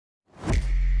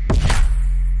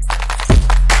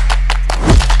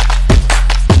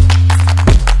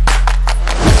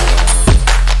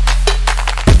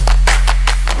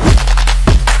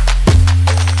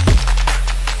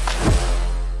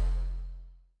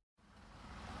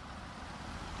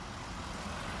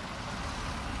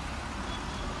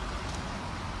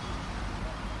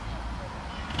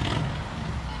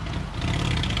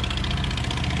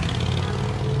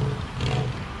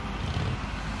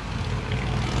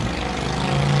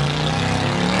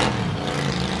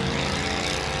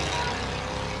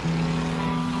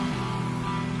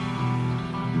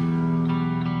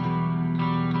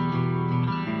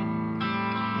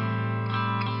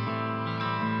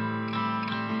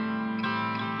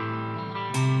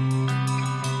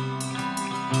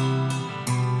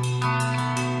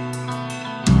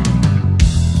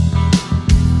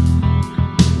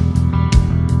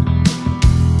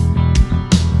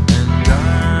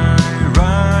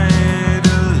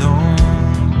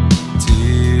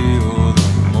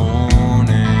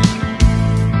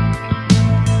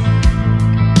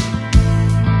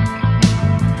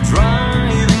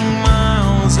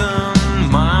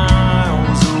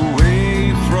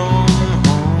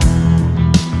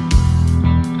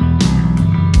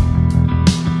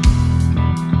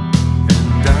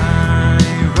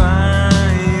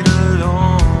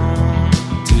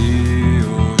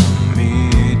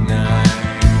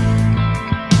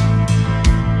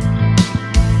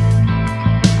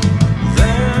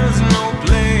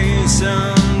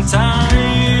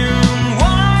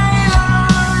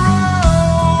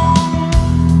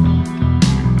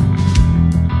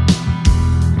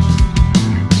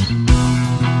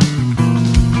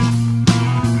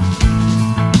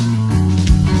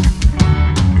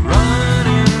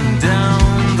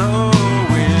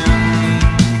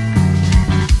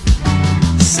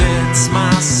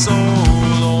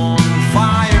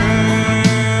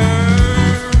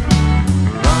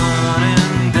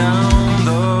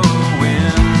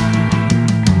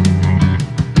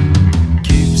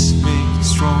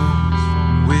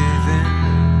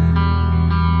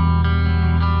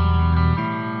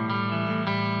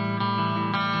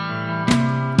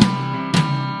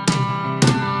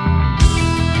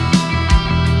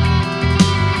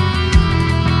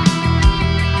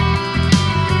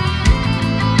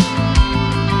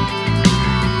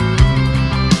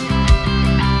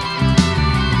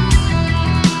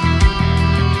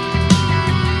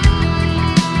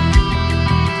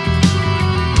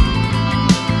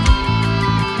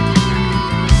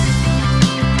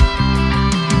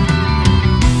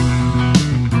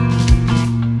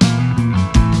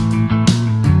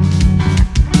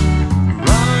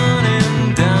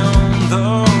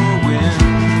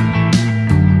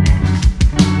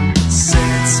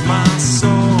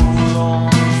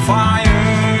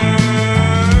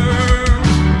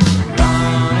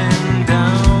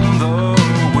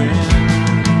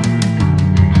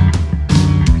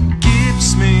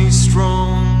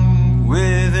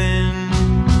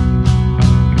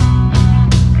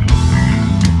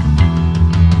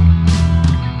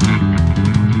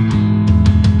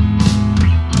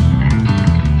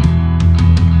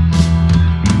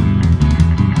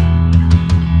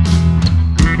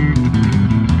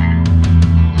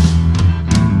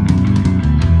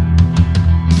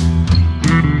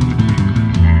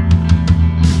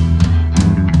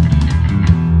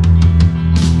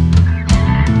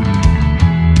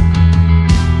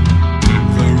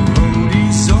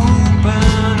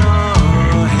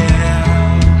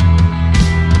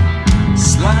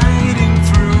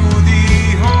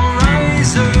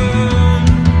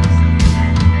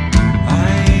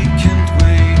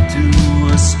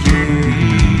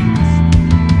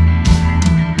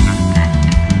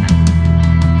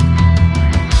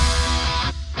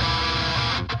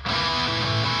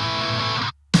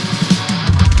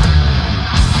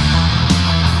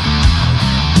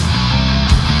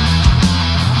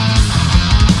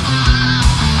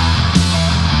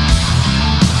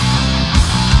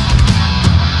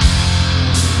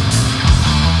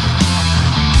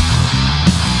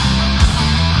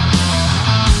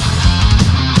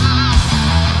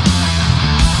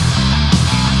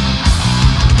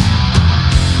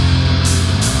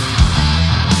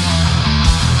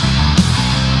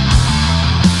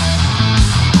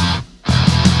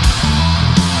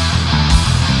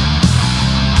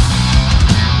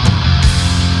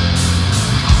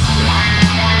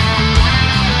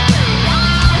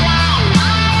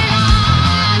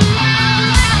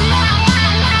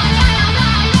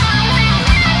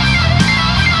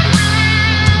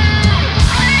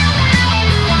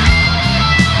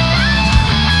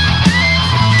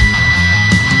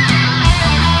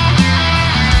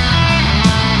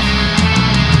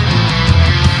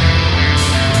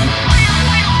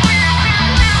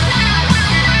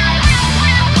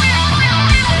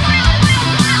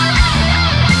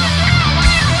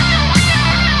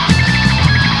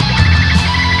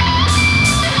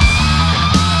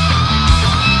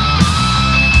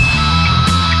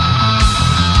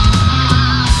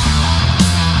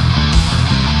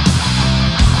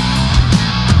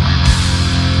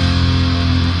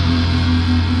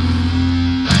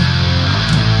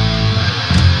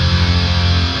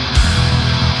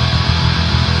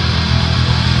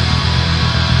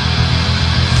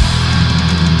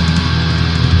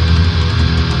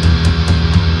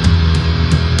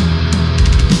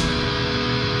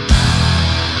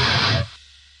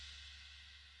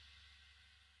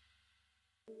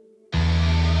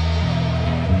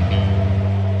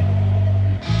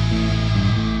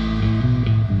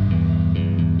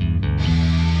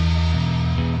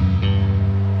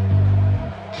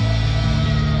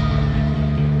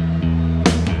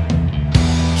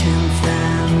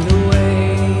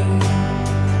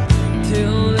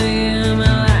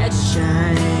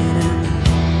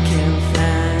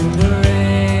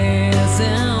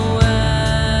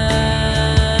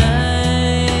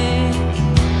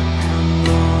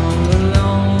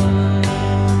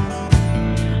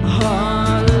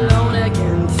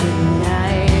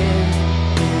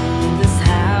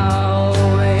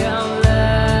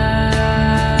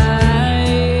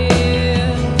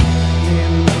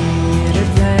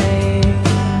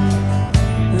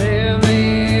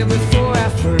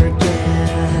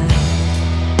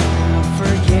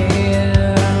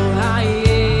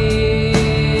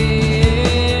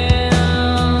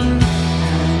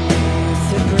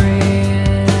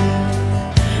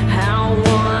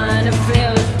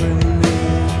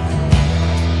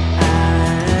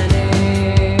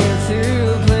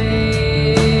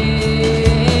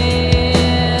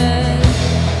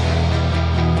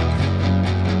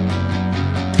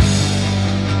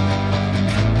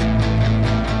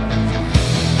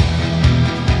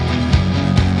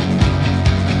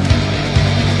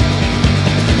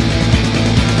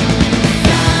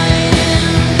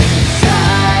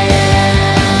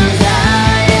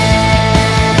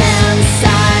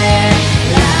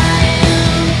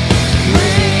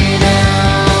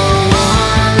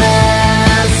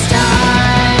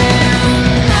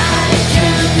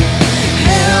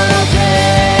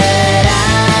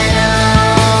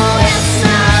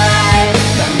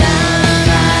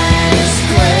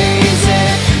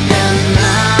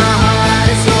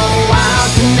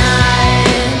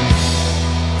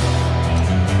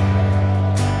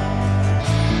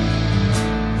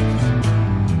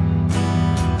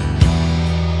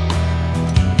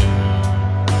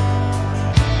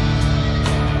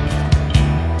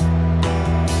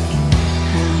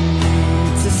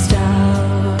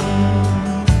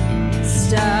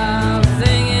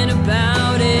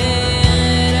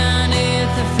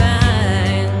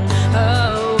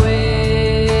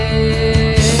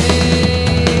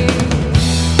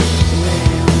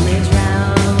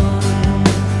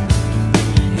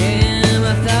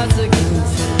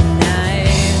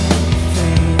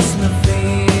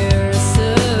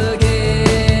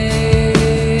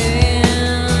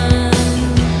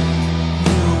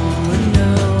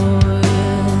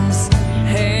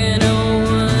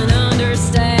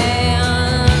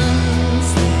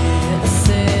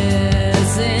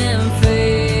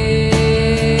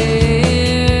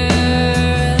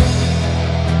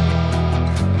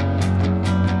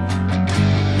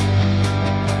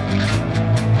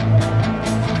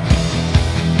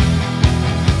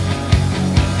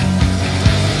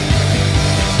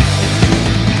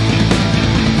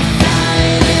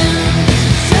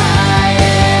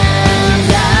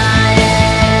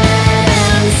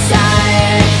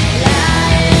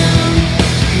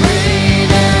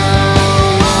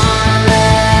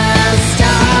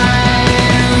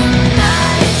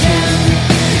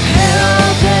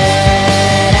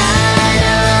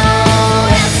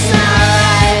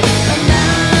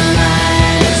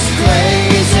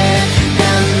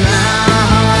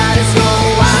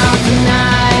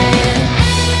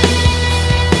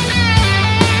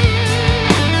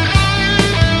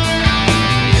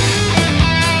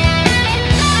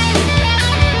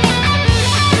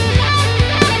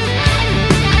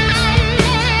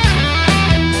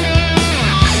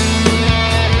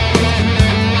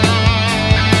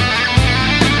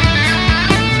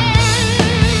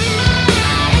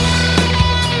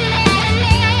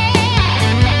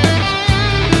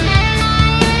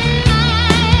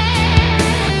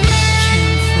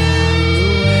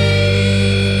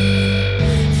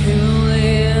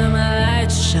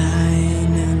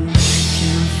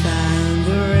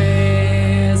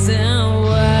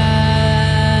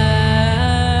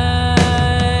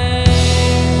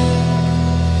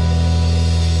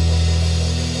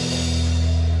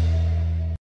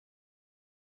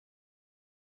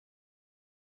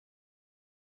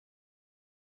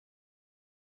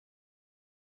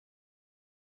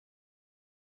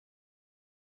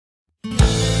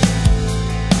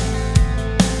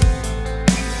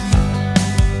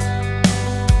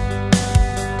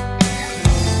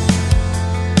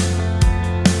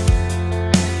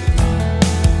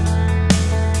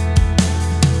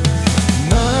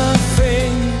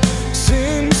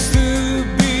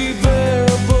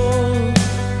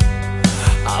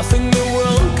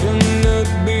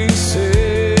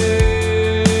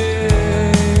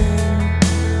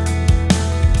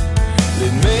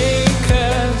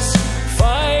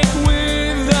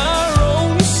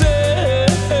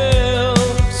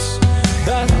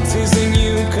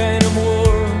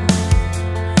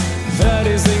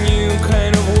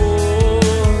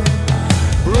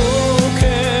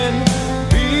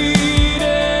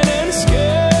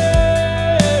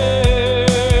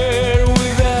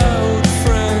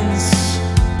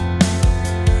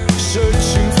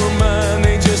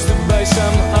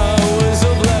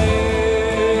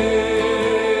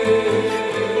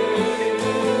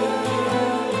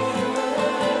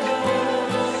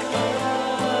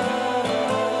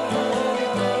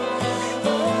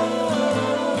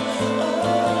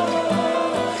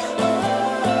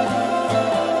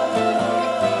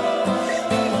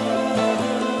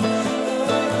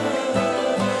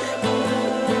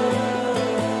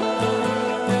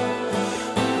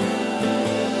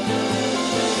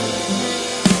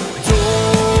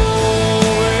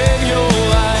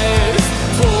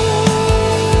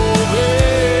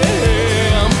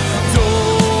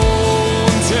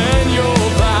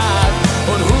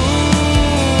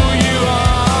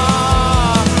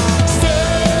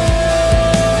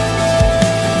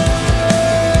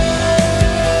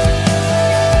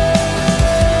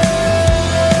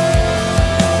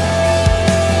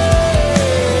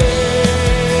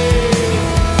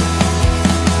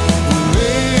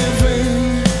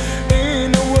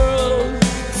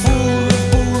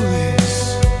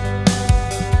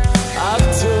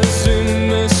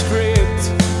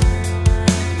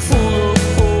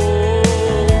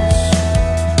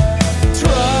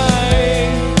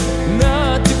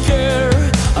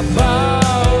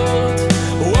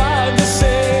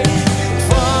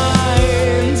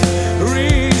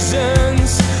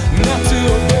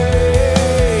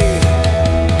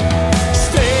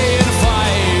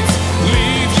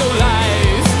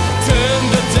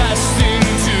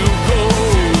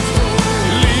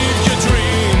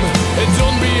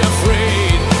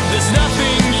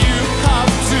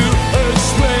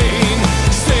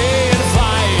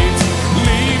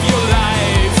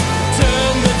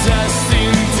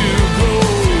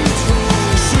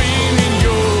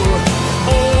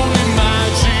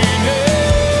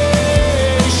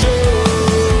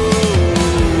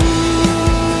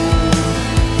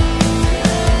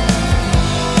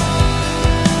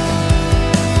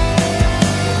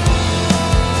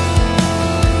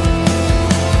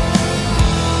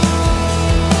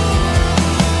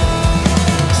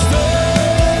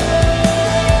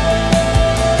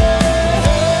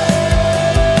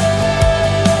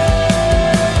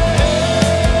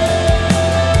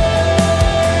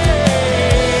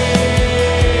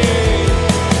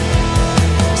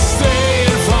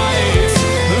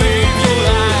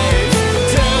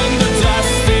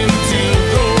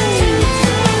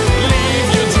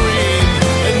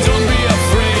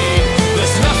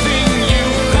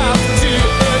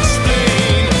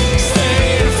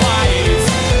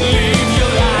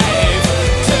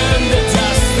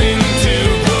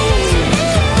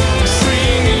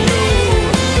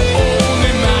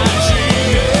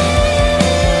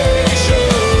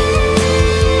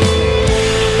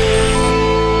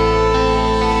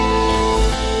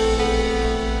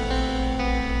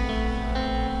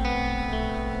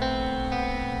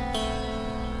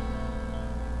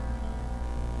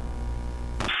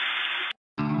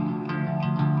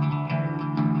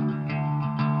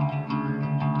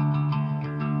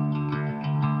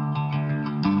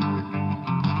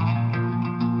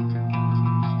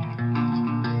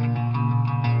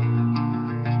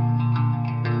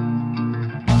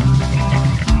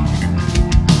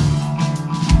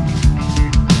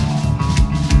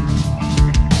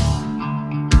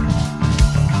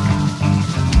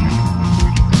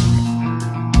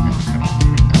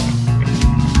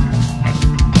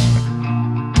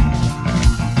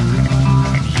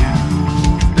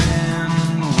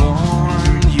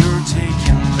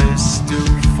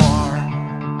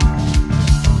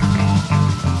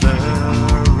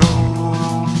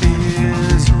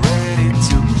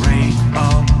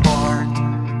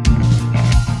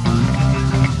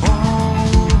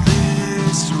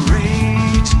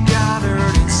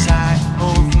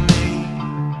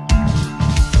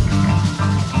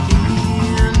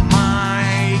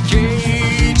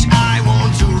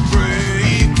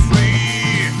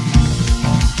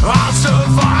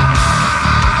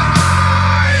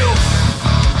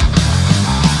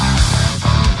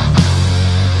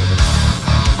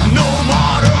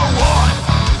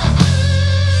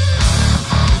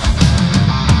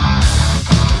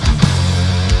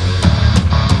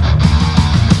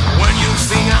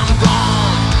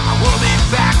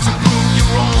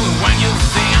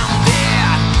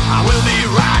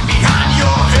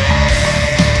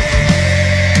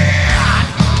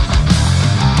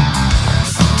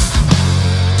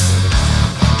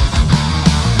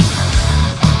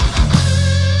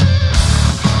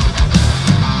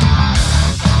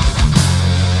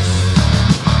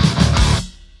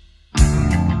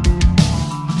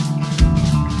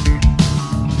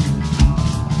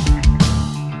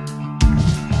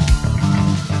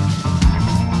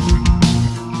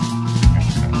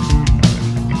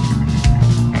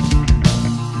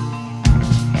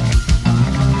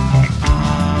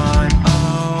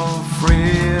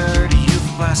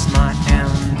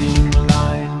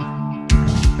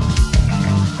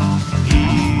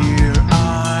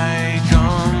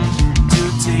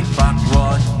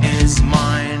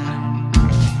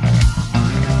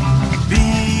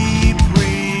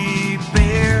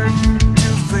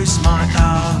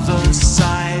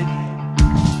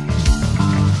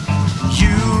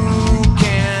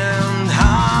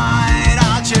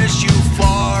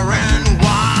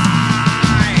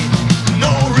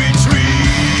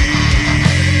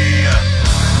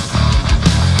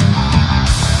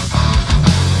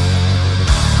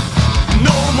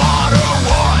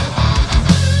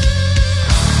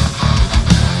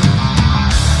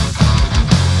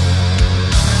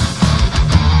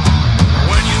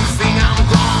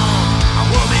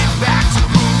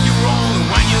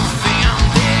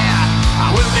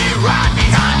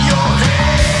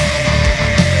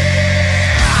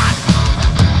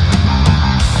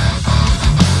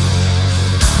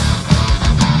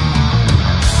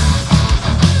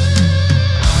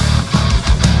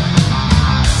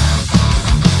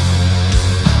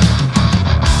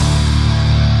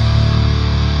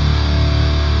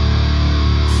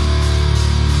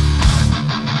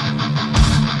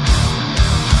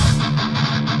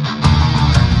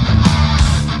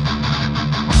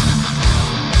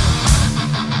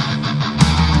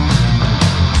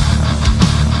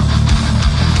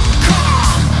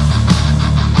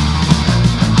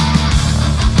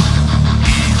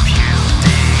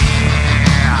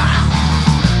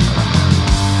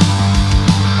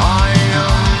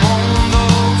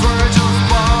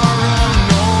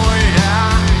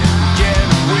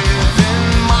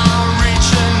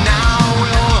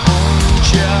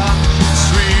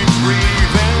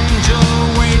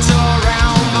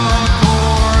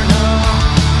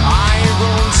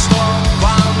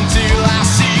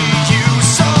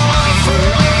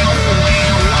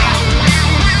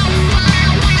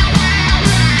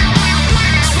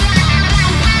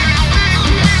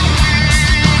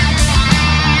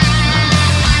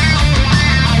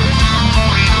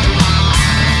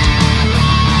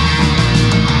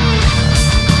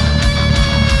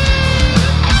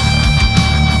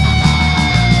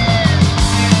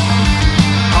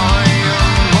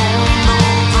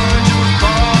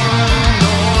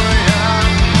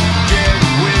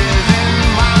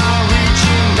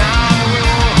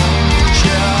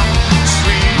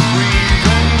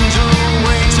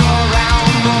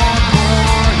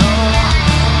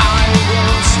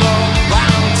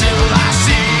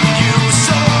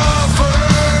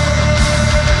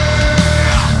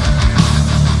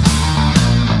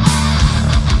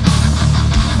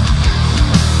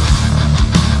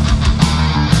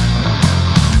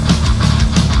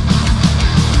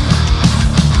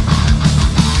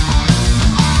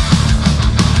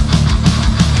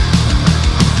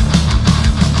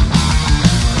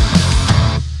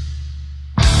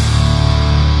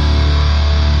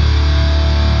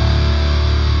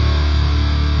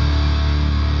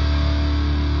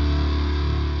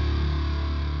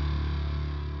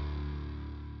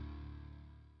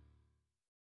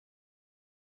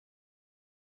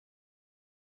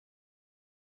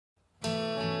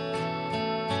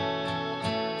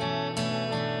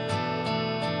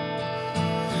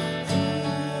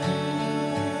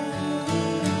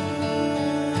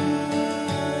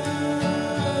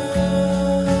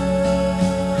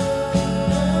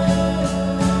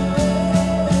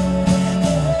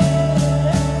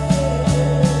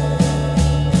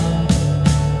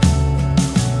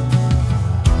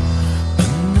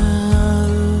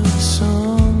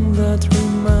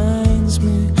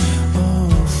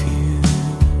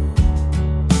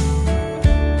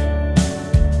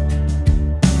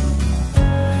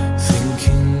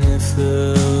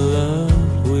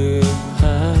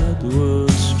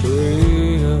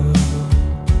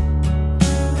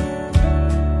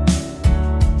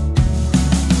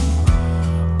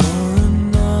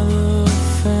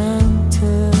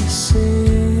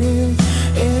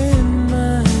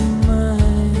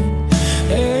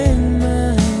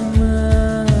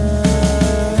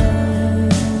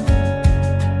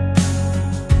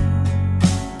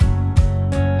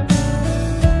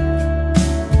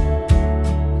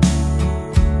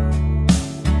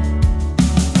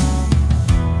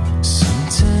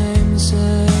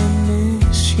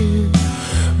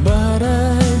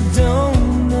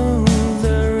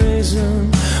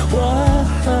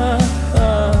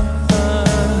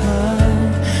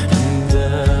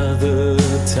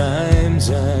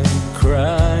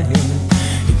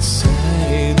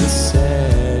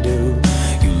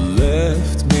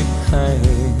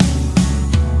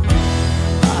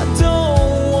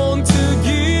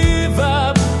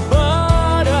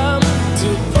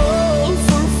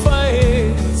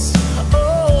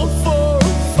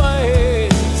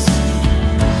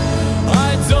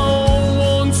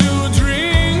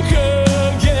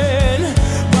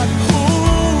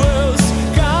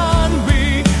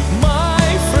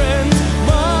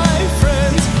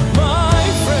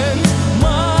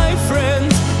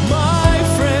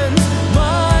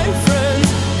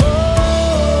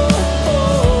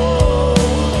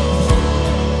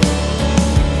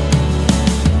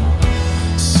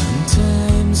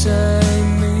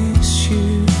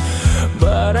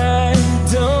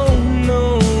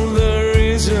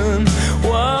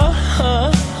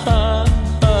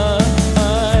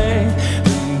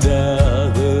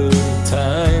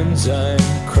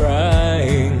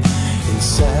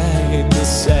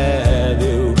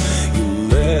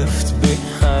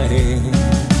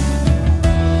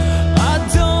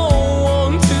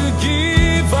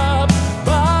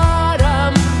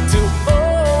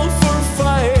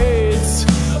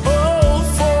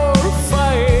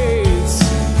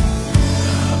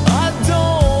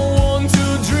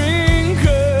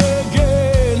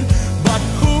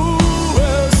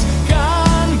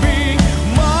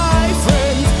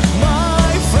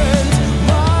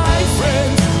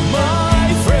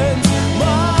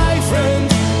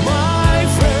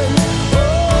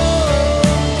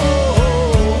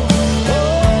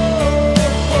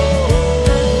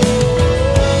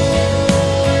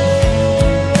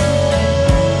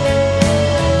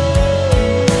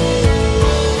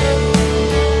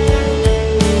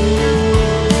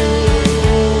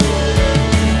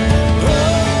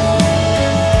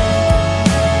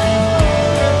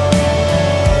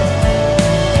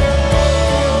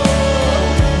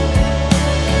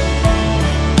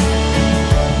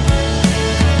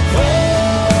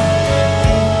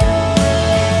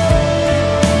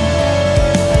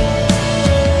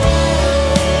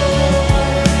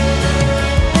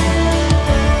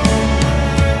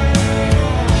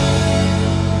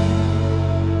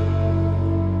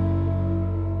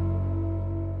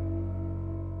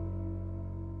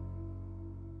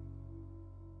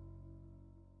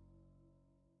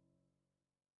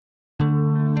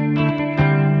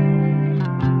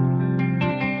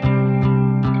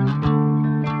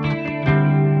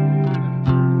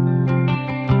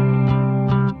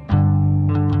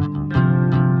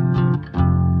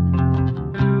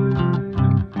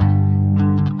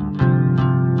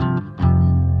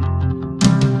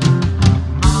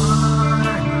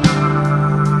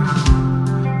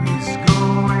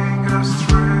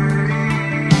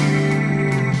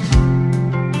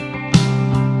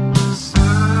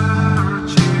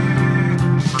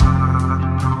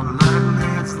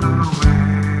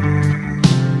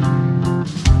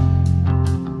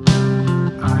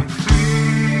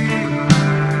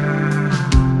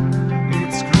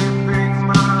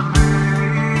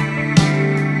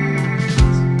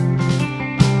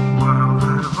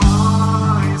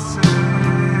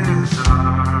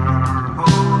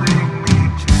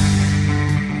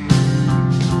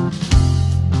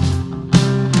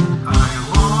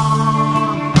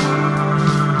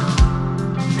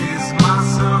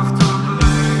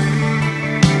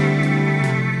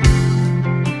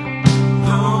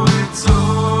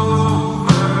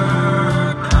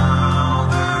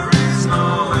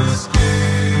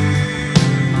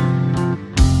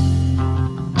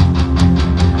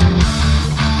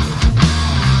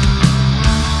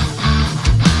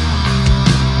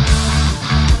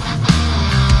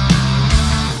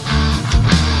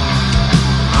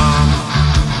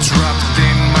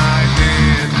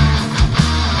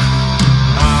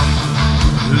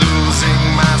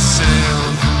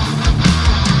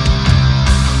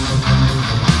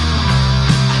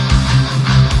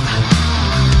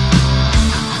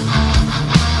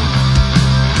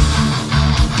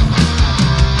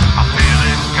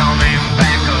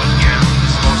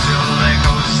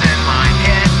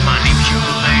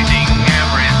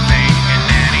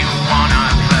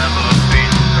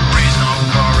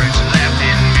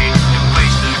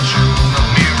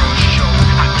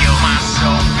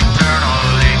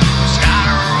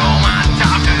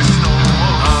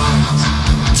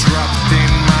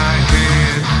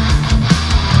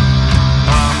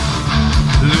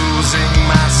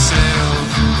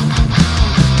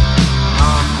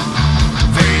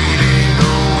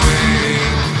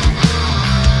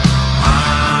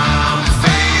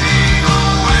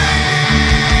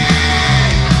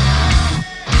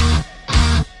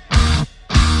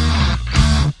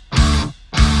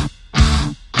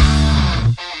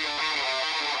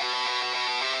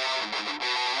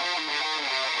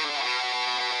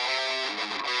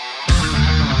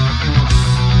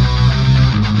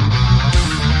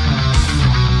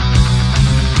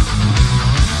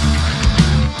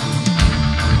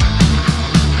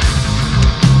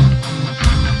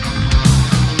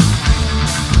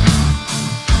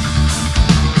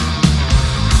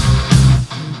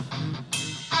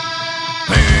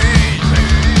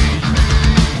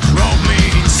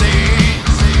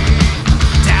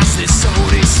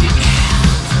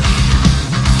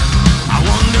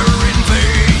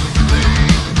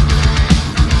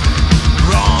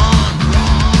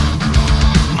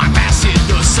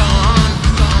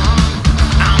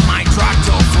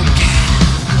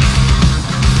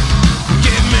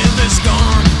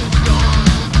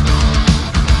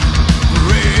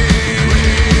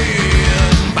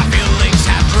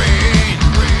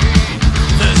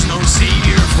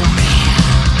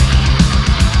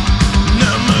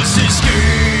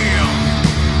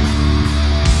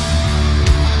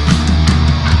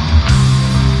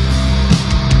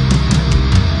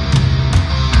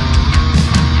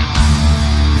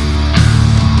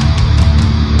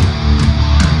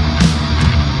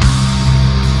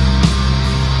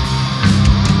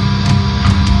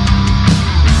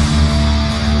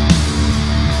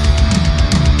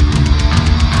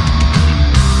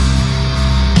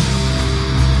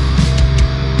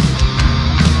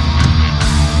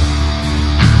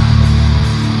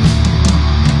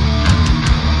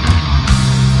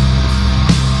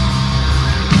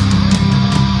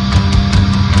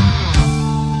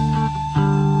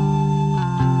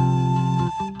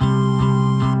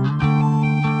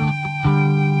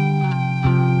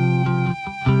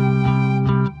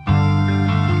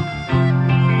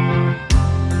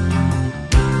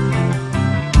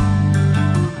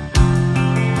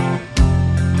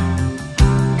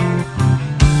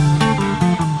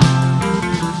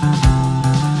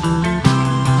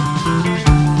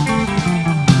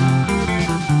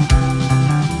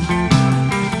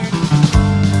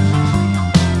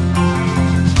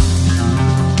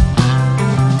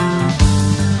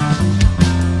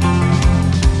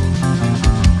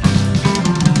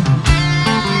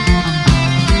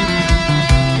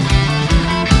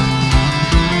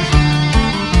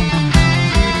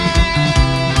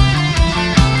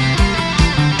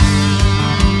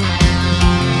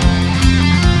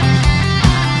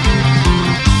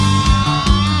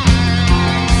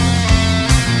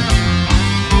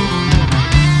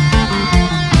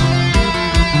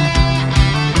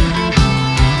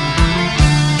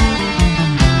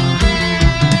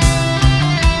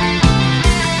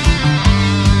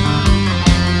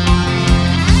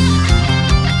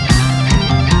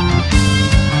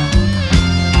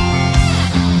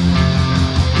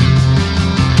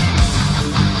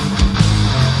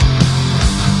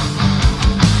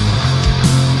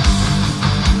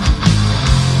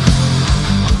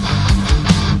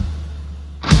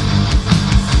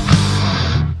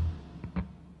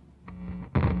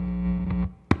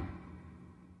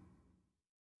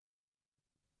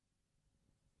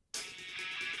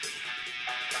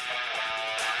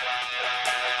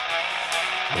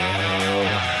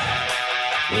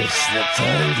It's the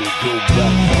time to go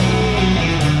back home.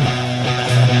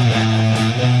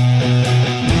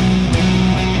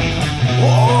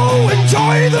 Oh,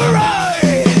 enjoy the ride!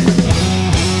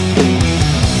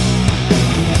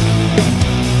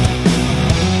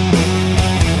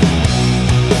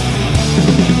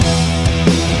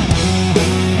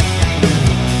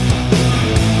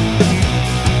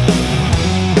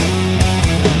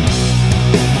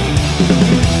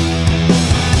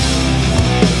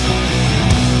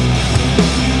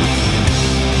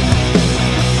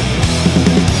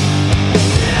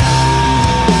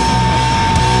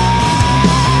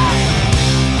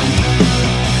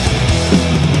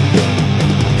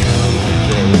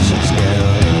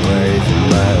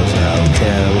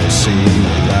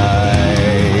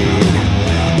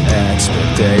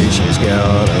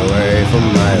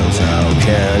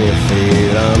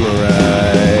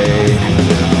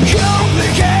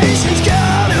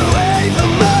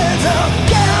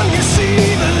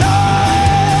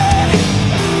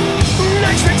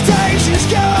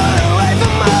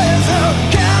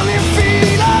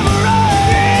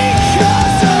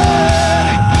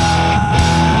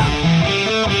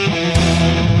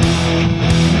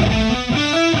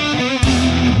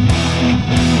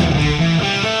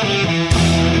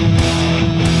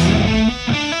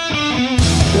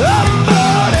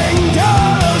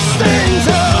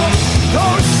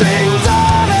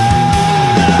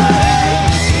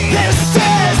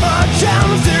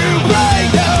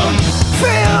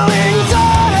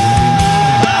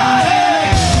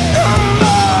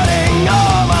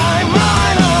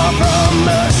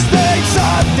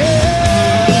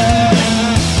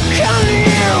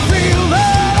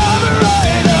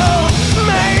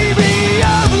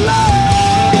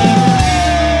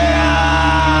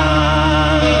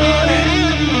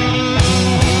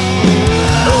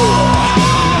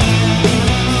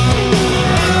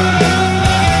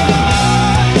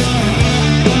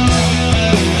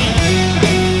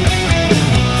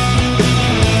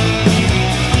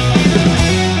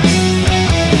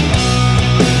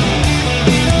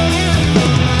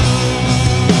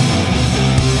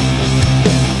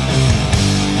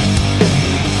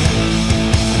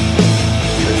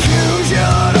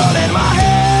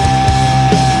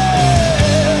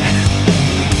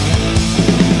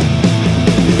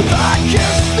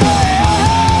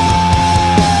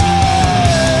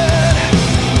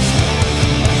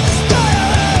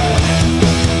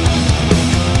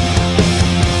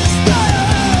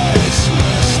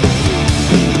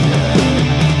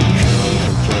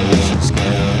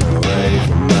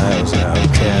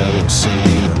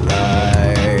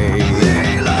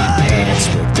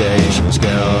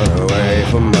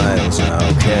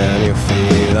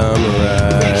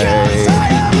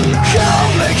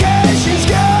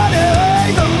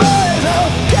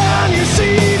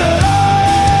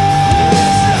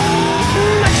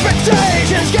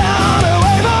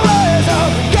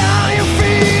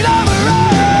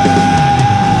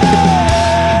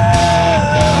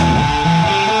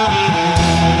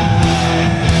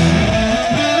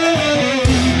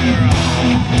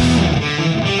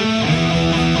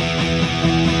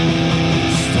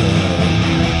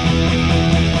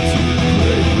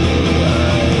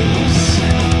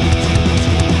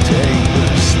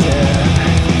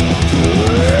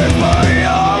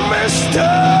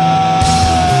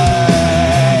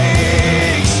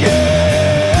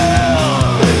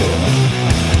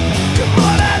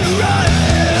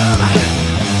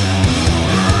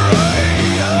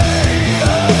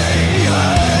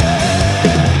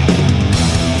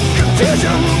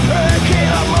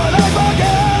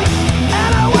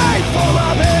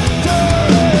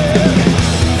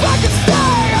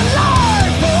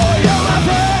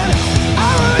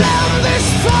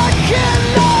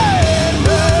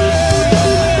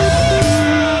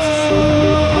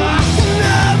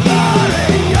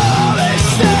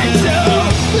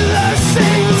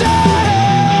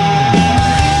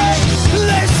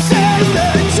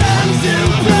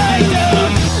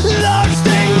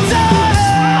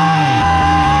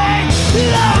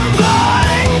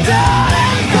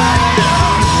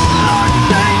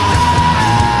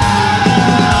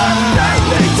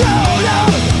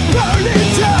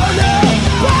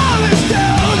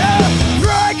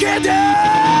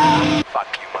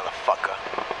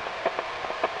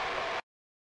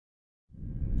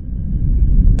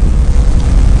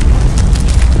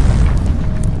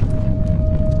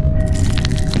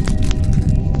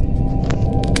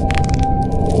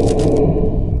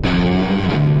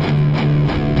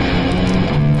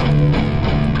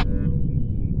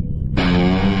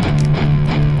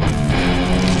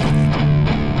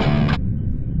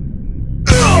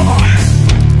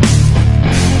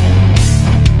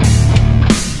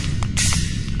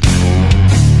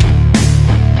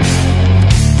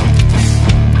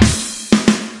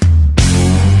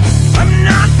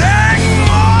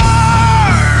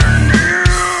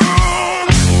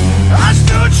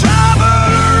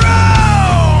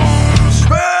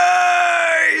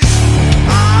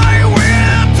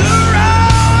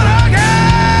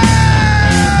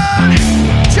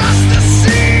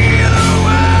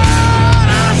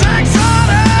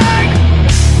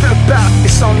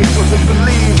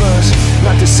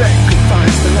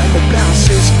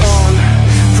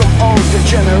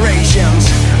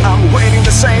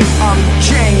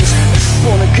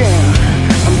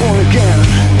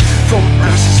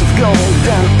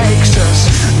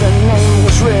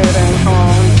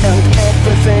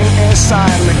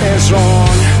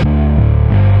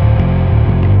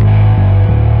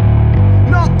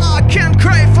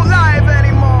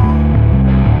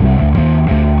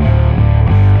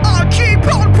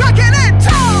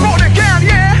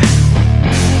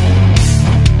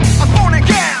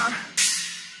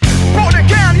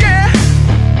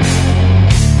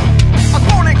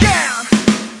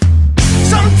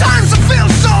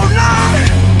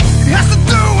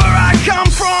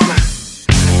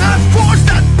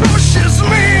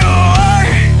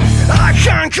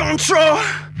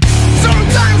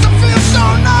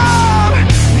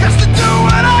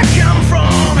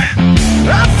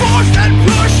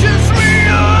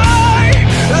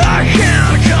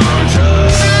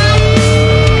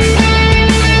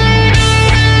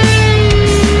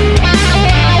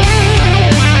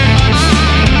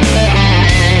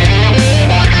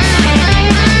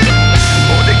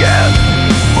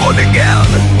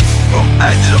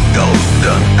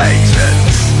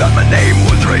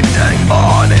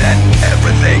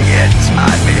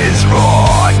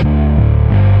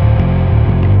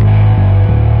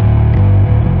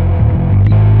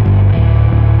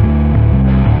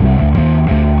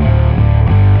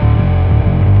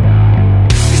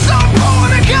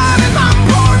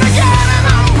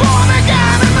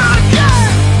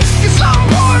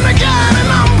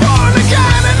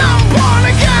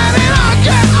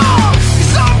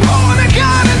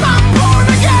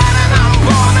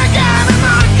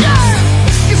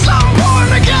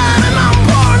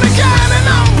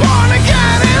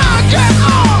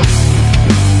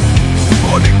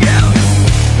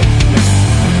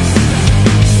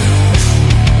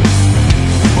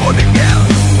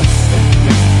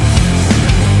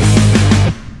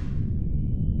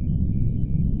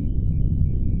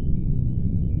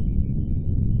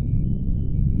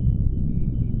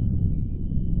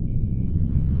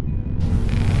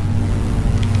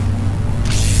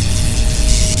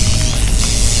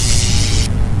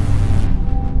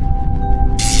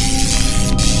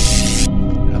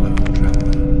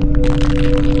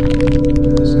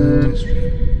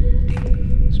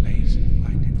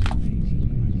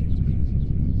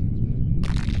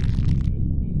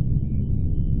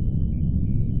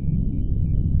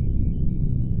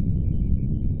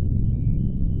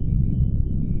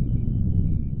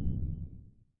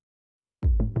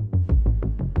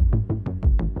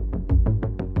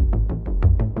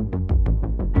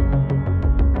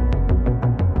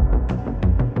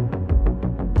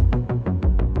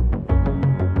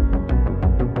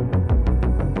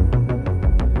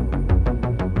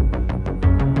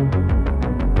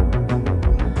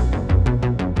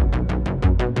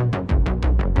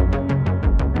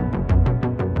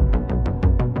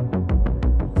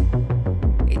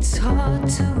 It's hard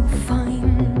to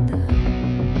find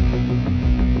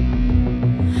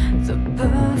the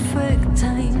perfect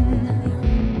time.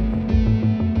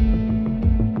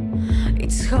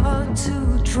 It's hard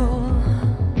to draw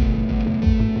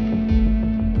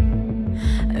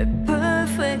a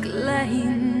perfect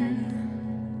line.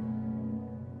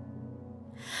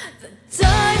 The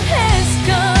time has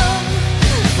come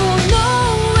for no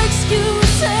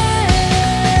excuses.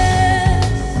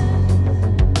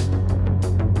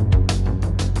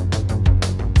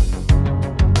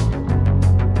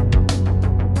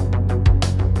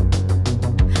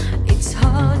 It's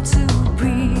hard to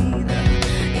breathe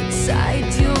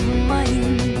inside your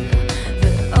mind.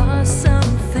 There are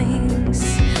some things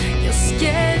you're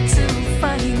scared to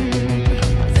find.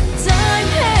 The time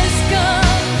has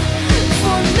come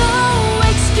for no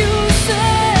excuses.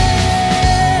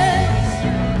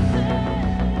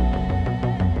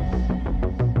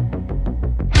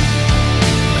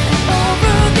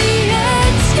 Over the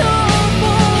edge you're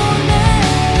falling.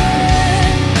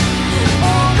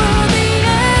 Over the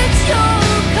edge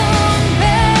you'll come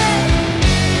back.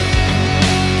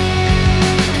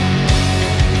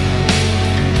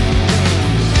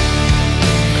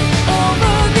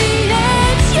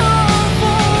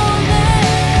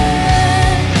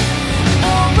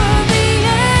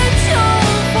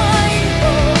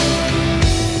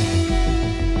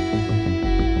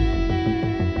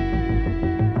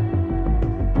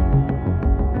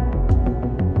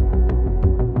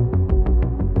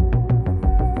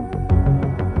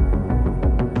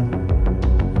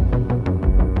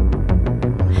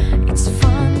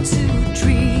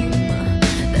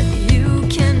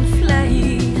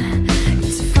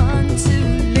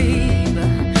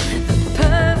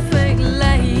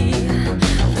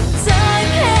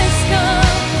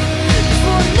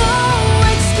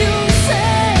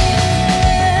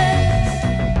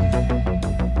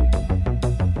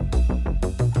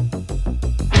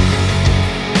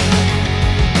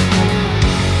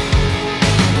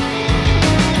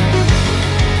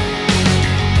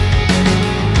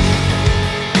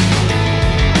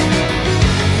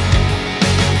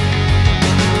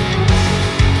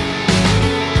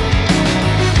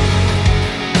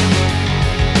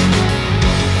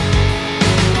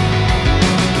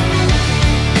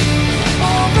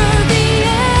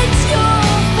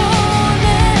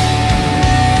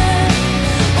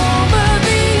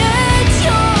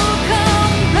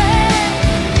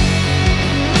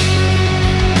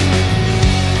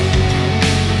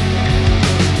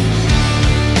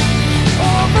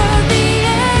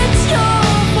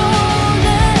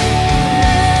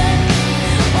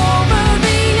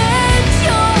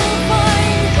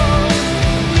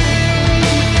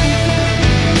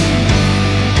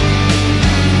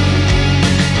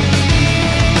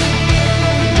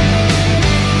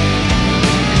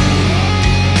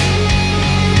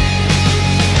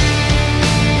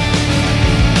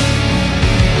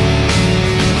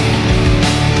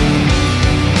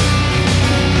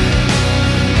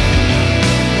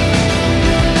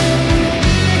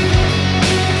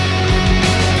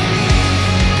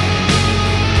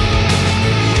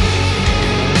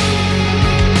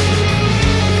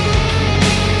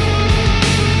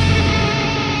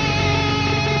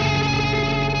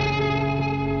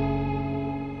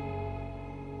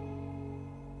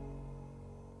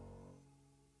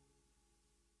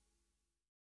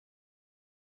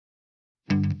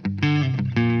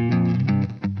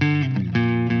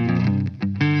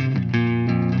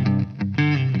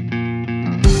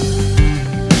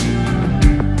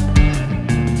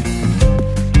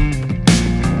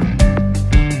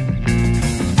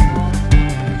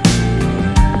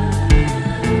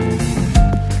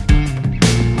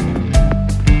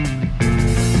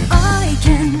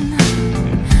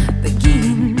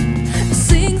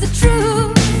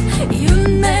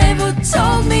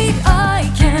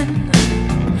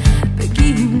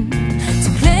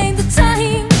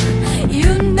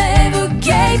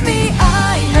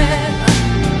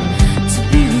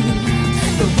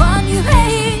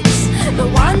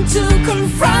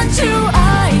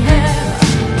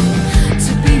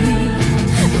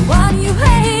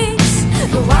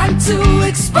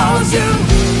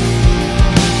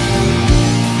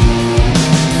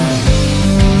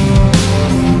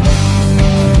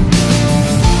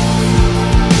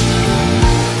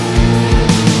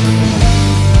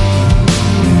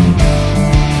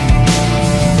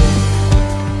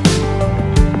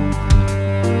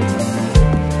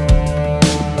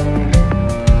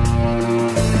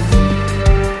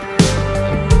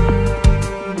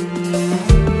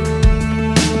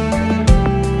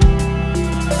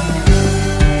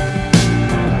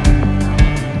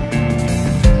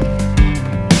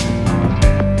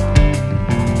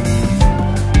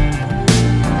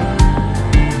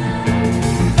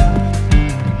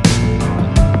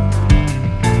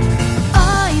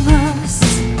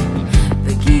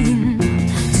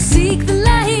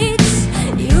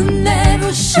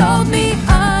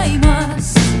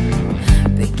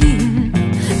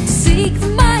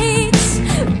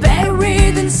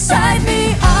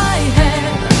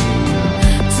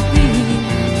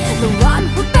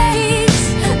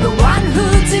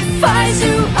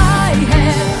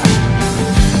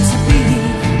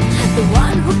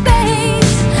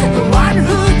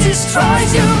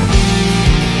 destroys you.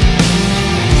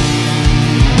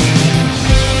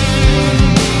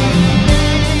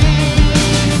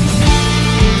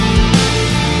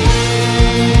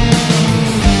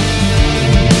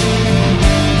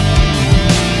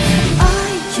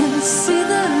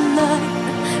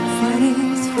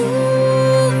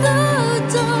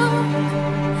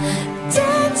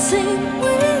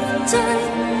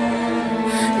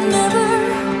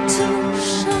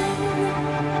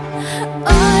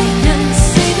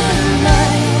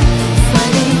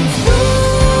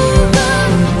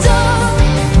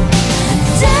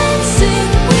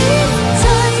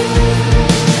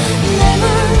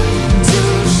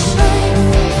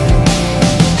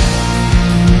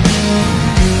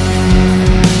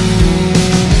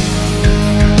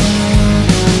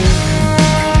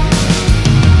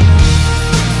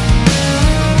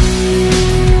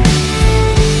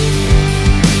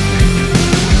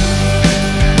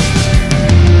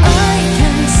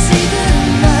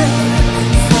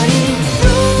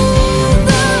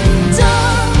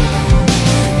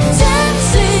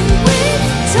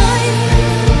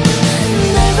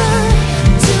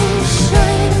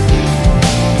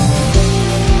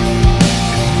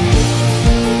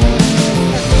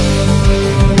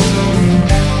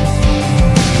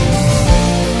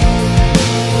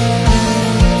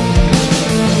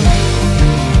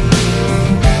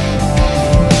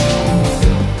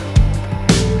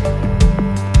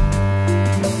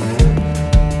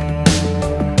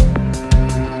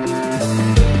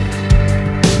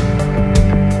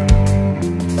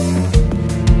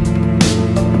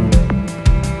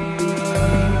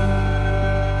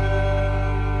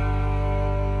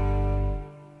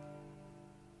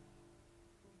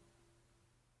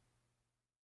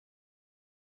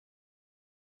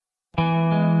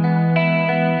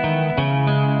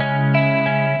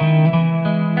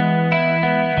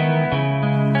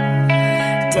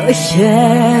 Το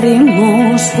χέρι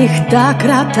μου σφιχτά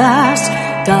κρατάς,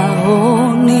 τα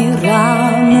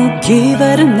όνειρά μου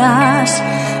κυβερνάς.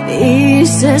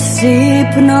 Είσαι εσύ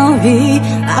πνοή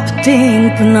απ'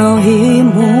 την πνοή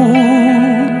μου,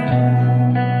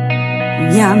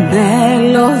 μια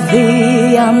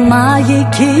μελωδία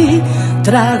μαγική.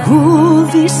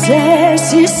 Τραγούδισες,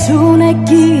 ήσουν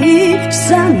εκεί,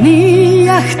 σαν η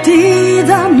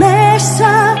αχτίδα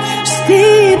μέσα στη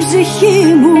ψυχή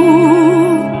μου.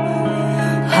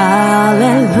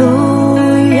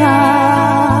 Hallelujah,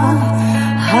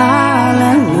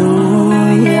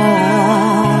 hallelujah,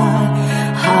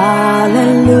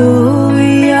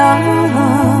 hallelujah,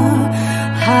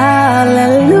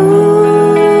 hallelujah.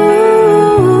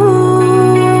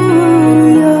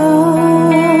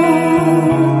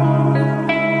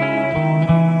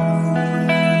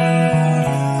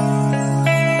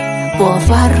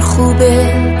 باور خوبه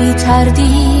بی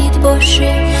تردید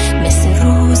باشه، مثل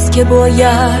روز که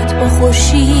باید با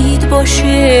خورشید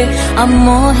باشه.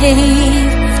 اما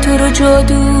حیف تو رو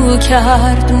جادو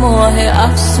کرد ماه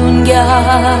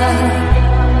افسونگر.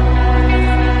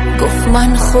 گفت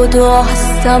من خدا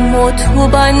هستم و تو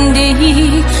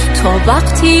بندهی، تا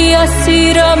وقتی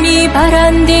اسیرمی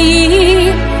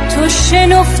برندهی. تو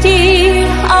شنفتی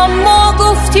اما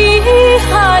گفتی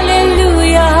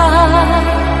هللویا،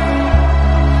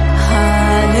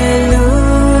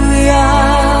 هللویا،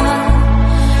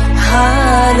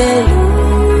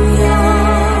 هللویا،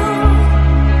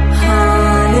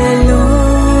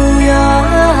 هللویا،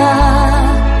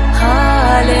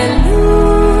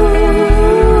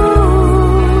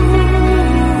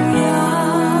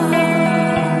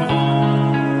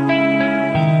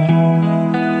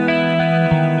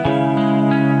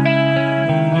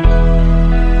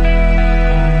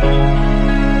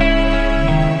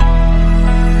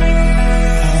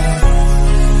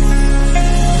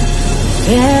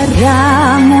 Πέρα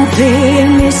μου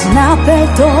δίνεις να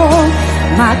πετώ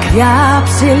μακριά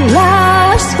ψηλά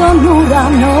στον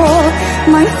ουρανό.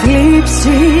 Μα η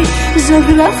θλίψη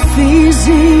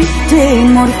ζωγραφίζει τη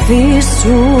μορφή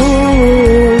σου.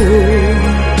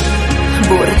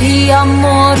 بردی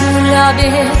اما رو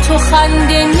لبه تو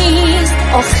خنده نیست،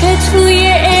 آخه توی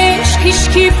عشق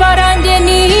هیچکی برنده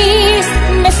نیست.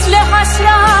 مثل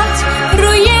حسرت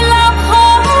روی لبها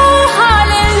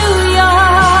هللویا،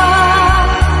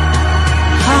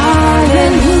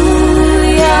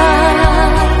 هللویا،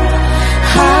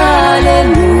 هللویا،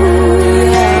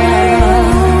 هللویا،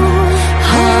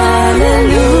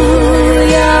 هللویا.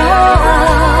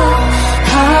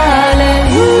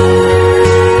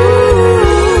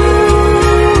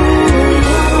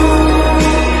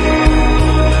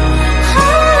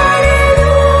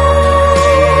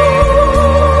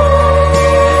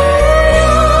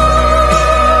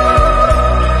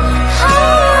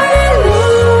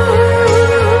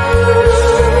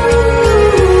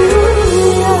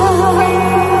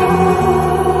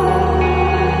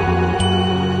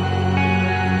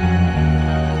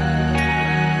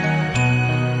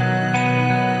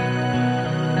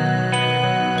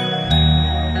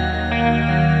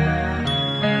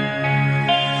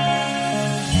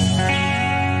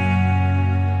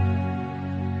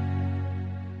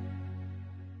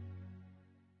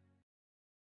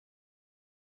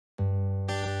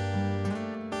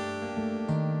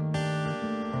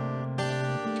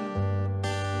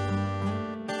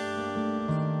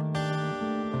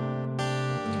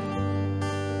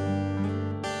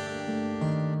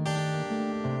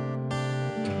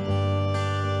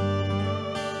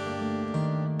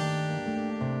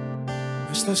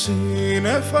 στα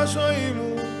σύννεφα ζωή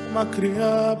μου,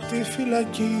 μακριά απ' τη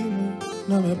φυλακή μου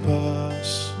να με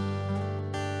πας.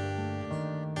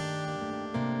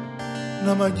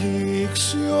 Να μ'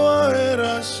 αγγίξει ο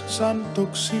αέρας σαν το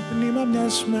ξύπνημα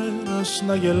μιας μέρας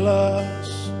να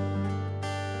γελάς.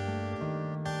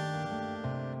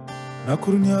 Να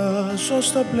κουρνιάζω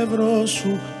στα πλευρό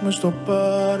σου, μες στο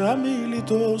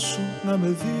παραμίλητό σου να με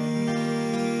δεις.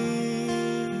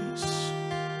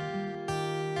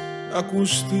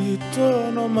 Ακουστεί το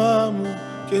όνομά μου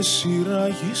και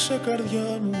σειράγει σε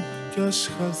καρδιά μου κι ας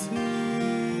χαθείς,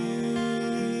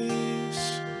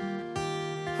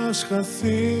 ας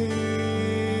χαθείς.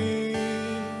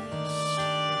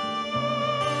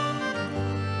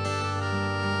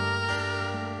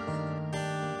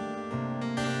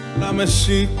 Να με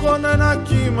σήκωνε ένα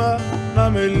κύμα, να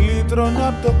με λύτρωνε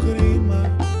απ' το κρίμα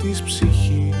της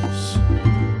ψυχής.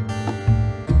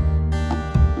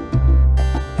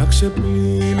 Να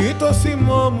ξεπλύνει το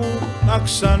θυμό μου, να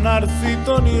ξανάρθει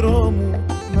το όνειρό μου,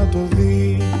 να το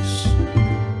δεις.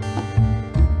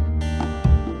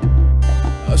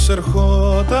 Ας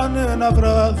ερχόταν ένα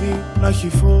βράδυ, να έχει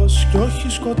φως κι όχι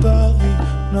σκοτάδι,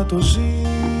 να το ζεις.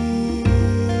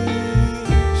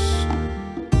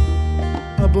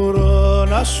 Να μπορώ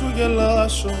να σου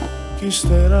γελάσω κι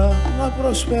ύστερα να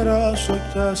προσπεράσω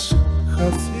κι ας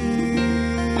χαθείς,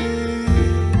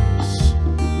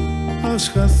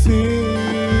 ας χαθείς.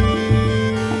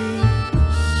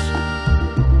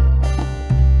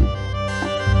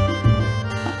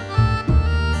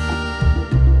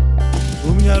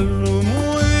 Του μυαλού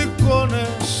μου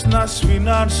εικόνες να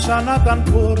σφινάν σαν να ήταν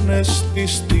πόρνες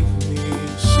της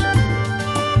στιγμής.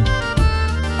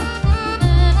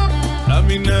 Να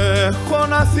μην έχω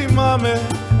να θυμάμαι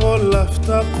όλα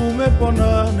αυτά που με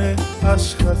πονάνε,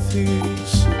 ας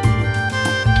χαθείς.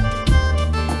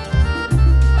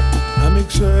 Να μην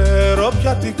ξέρω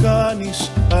πια τι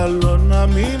κάνεις, άλλο να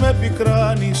μην με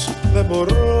πικράνεις, δεν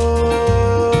μπορώ.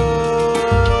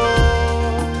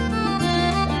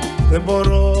 Δεν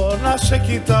μπορώ να σε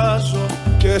κοιτάζω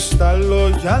και στα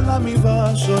λόγια να μην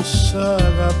βάζω, σ'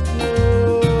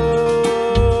 αγαπώ.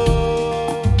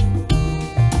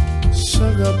 Σ'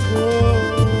 αγαπώ.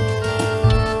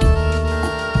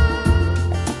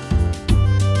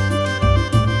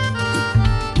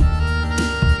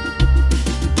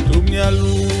 Του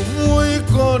μυαλού μου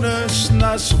εικόνες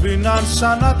να σβήναν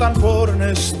σαν να ήταν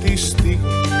πόρνες της στιγμής.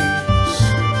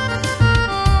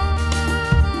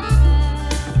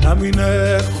 Να μην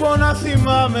έχω να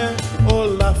θυμάμαι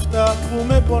όλα αυτά που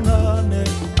με πονάνε,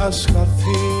 ας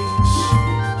χαθείς.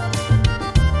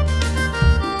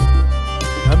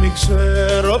 Να μην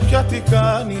ξέρω πια τι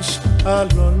κάνεις,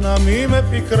 άλλο να μην με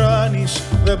πικράνεις,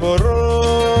 δεν μπορώ.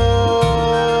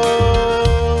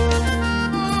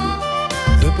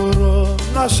 Δεν μπορώ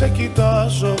να σε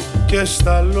κοιτάζω και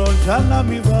στα λόγια να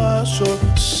μην βάζω,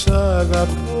 σ'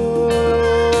 αγαπώ.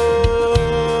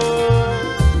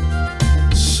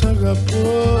 Σ'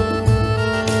 αγαπώ.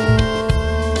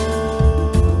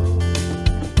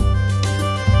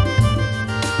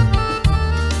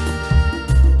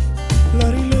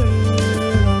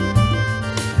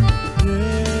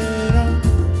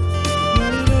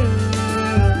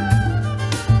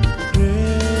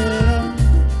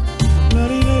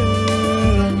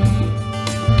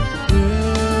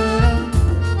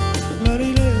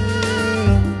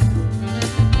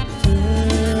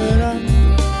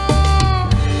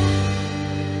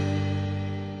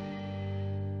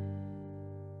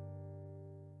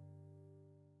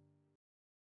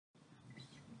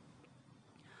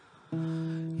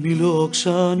 Μιλώ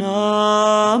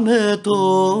ξανά με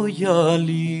το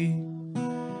γυαλί,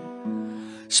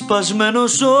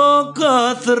 σπασμένος ο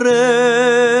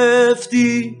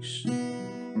καθρέφτης,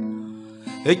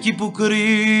 εκεί που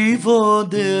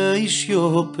κρύβονται οι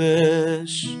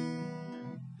σιωπές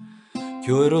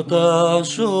κι ο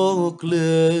ερωτάς ο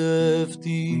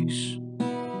κλέφτης.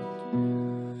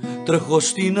 Τρέχω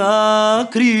στην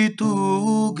άκρη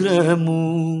του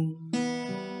γκρεμού,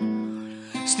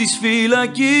 στις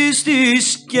φυλακής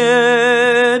της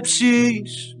σκέψης.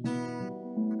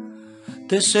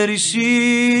 4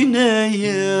 είναι οι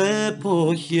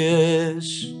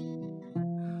εποχές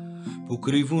που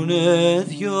κρύβουνε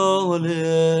 2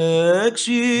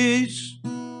 λέξεις.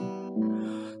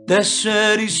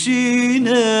 4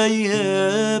 είναι οι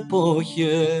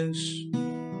εποχές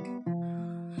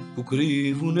που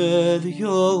κρύβουνε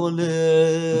 2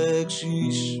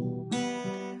 λέξεις.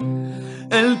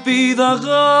 Ελπίδα,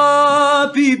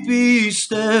 αγάπη,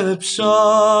 πίστεψα,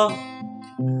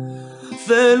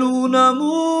 θέλουν να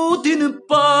μου την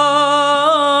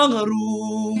πάρουν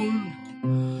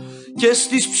και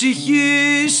στις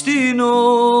ψυχής την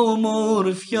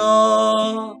ομορφιά,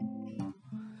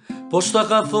 πως θα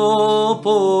χαθώ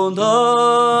ποντάρουν.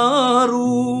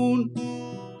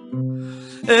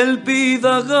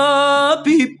 Ελπίδα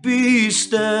αγάπη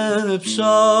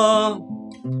πίστεψα,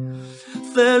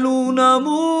 θέλουν να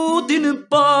μου την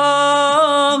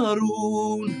πάρουν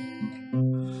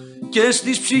και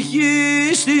στις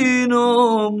ψυχής την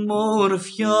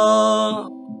ομορφιά,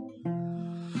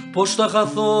 πως θα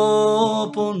χαθώ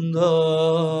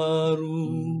ποντάρουν.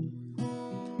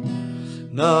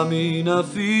 Να μην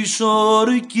αφήσω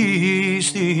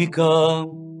ορκιστικά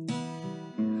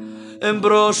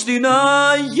εμπρός την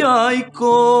Άγια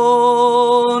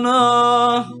εικόνα,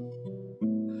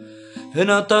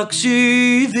 ένα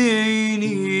ταξίδι είναι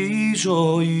η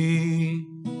ζωή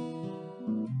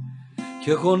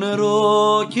και έχω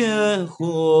νερό και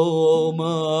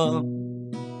χώμα,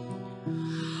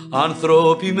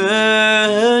 άνθρωποι με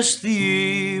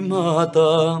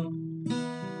αισθήματα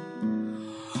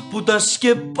που τα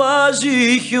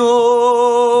σκεπάζει χιόνι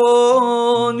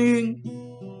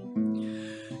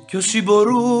κι όσοι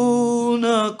μπορούν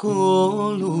να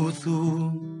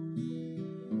ακολουθούν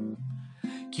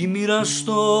κι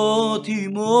μοιραστό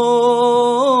τιμόνι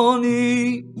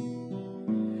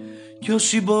κι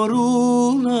όσοι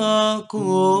μπορούν να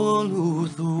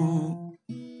ακολουθούν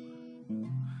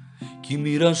κι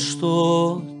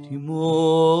μοιραστό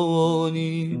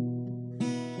τιμόνι.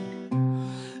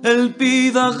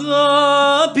 Ελπίδα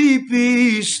αγάπη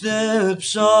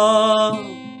πίστεψα,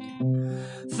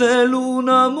 θέλουν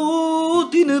να μου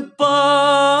την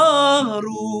πάρουν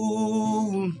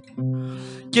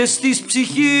και στις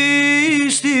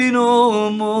ψυχής την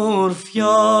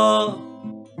ομορφιά,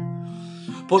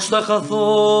 πως θα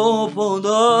χαθώ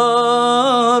ποντάρουν.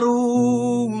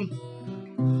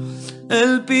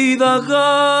 Ελπίδα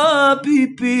αγάπη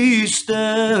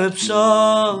πίστεψα,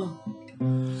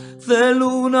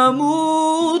 θέλουν να μου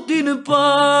την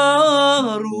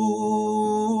πάρουν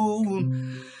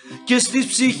και στις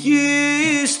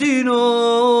ψυχής την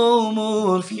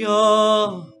ομορφιά,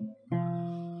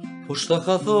 πως θα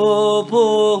χαθώ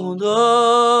ποντάρουν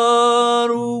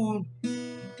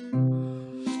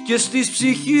και στις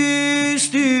ψυχής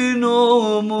την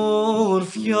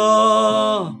ομορφιά,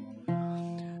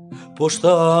 πως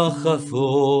θα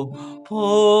χαθώ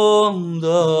ποντάρουν.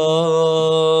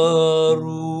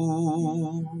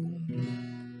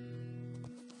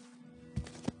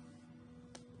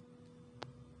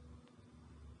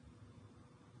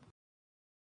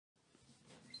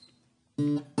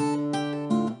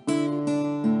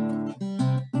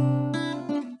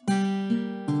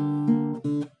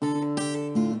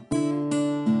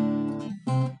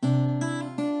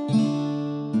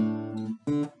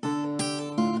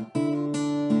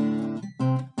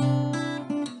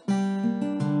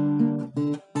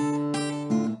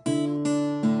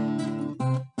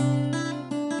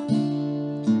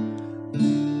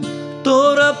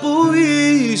 Τώρα που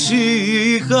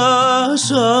ησυχάσαμε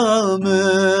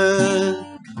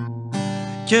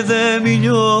και δεν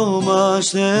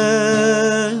μιλιόμαστε,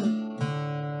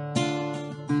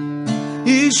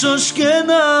 ίσως και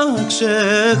να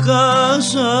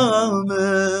ξεχάσαμε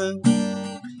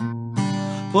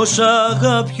πως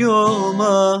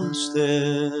αγαπιόμαστε.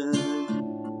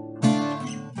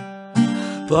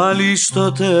 Πάλι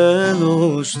στο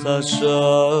τέλος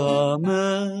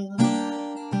φτάσαμε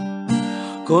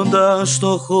κοντά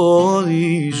στο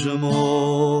χωρισμό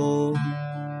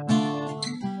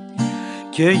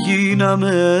και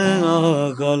γίναμε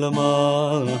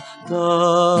αγαλμάτα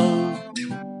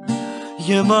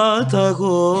γεμάτα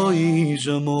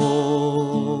εγωισμό.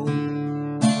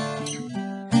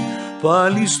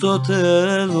 Πάλι στο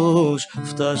τέλος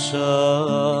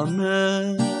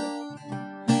φτάσαμε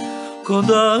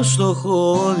κοντά στο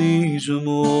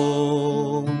χωρισμό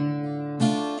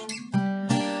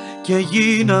και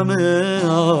γίναμε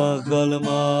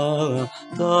αγαλμάτα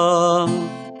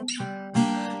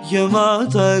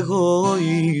γεμάτα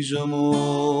εγωισμό.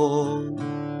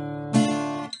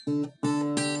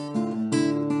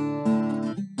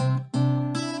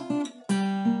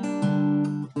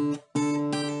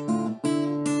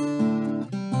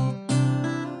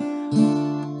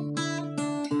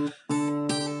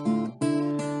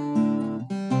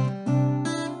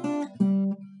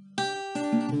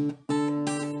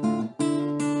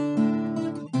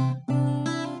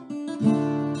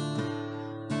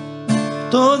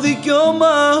 Το δίκιο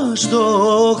μας το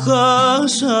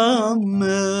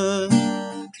χάσαμε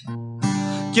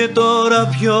και τώρα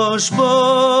ποιος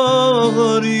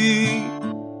μπορεί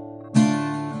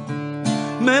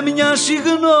με μια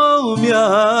συγγνώμη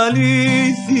αληθινή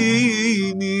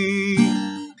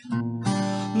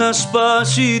να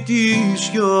σπάσει τη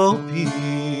σιωπή.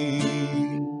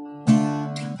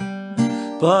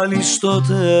 Πάλι στο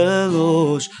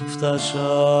τέλος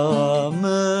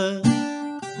φτάσαμε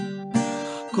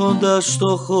κοντά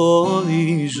στο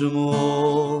χωρισμό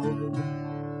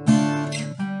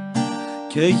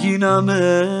και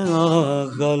γίναμε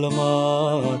αγαλμάτα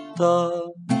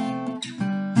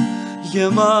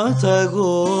γεμάτα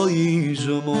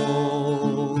εγωισμό.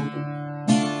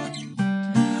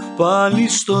 Πάλι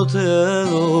στο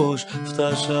τέλος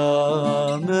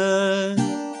φτάσαμε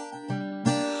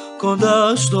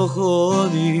κοντά στο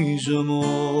χωρισμό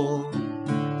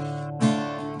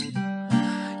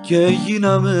και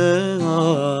γίναμε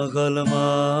αγαλμάτα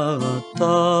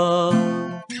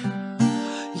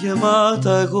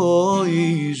γεμάτα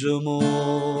εγωισμό.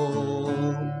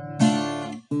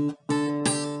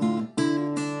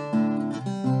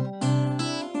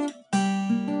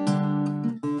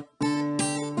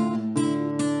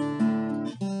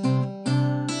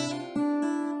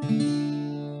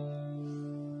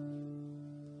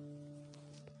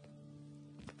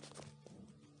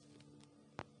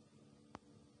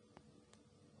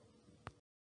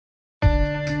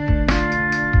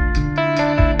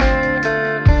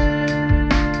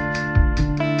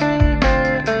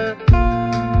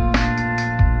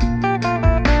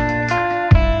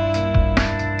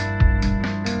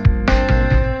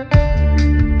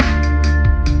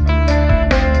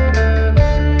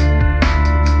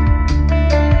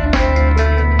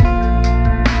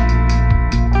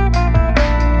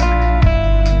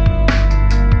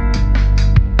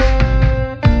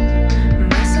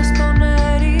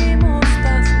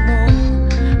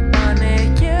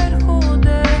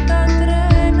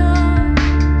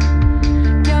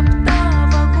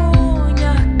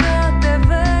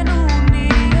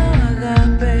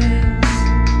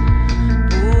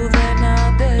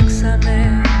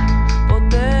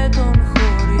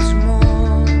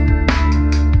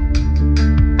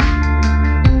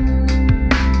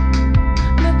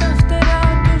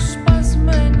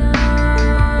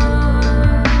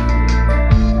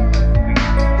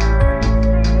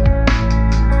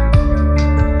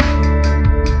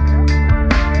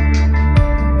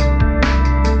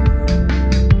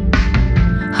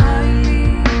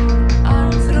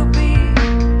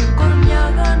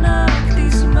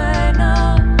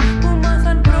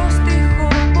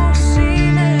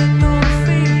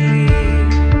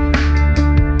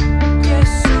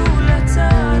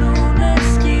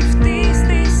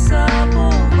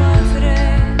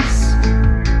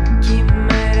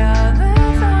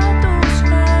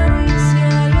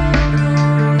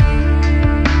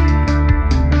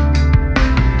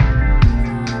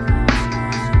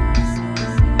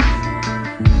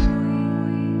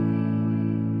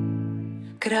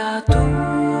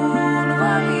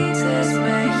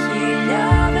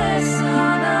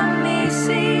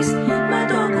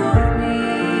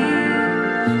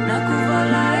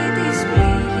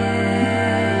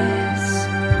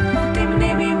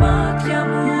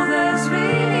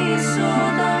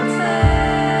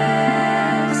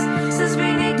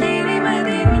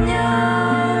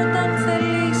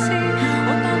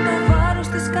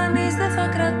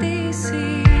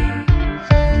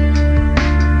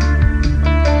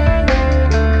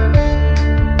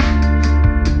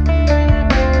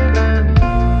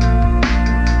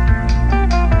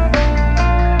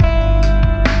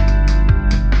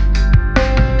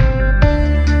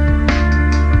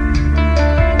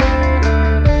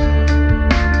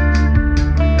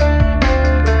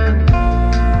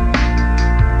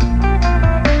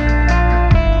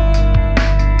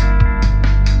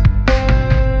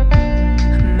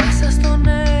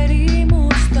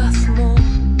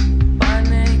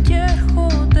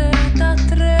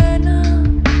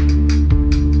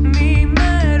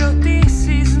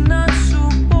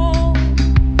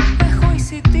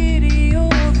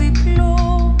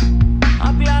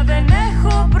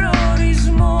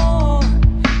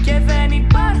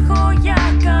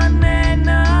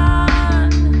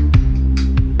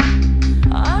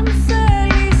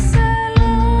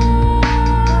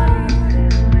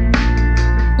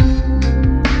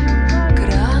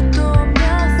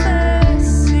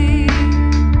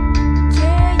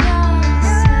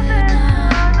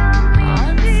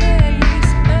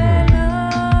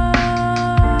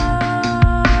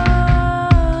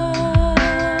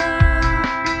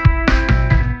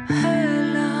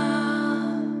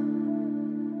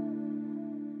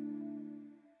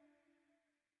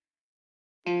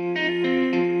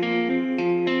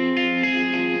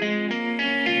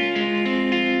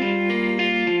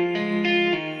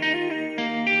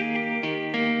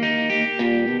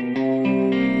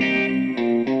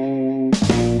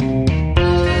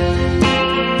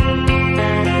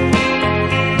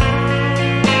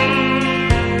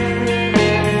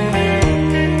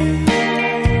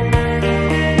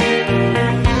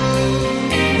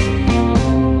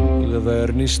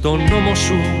 Ρίχνεις τον νόμο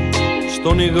σου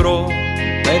στον υγρό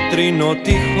πέτρινο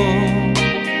τοίχο,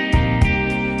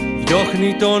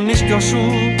 διώχνει τον ίσκιο σου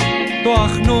το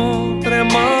αχνό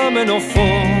τρεμάμενο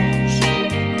φως.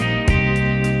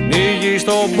 Πνίγεις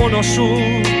τον πόνο σου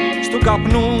στου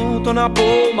καπνού τον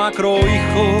απόμακρο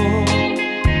ήχο.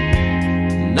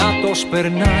 Να το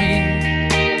σπερνάει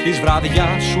της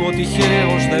βραδιάς σου ο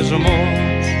τυχαίος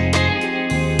δεσμός.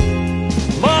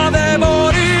 Μα δεν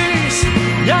μπορείς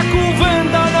μια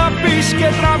κουβέντα να πεις και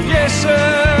τραβιέσαι.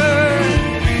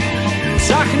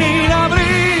 Ψάχνει να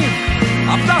βρει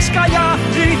απ' τα σκαλιά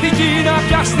ηθική να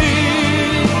πιαστεί.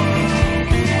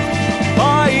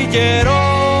 Πάει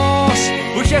καιρός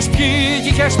που είχες πιει κι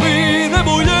είχες πει δεν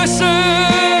βουλιέσαι.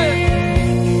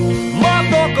 Μα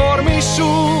το κορμί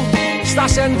σου στα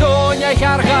σεντόνια έχει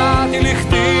αργά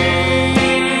τυλιχτεί.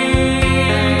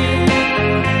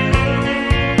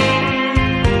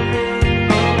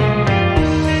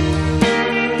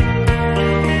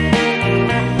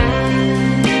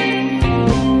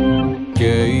 Και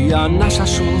η ανάσα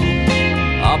σου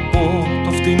από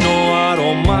το φτηνό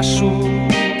άρωμά σου,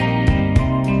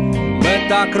 με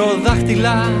τα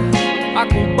ακροδάχτυλα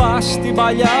ακουμπάς την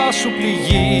παλιά σου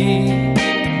πληγή.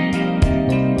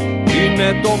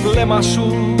 Είναι το βλέμμα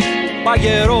σου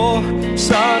παγερό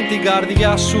σαν την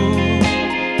καρδιά σου.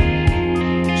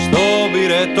 Στον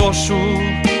πυρετό σου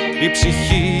η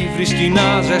ψυχή βρίσκει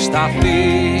να ζεσταθεί.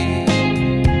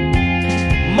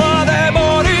 Μα δεν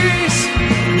μπορείς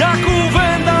μια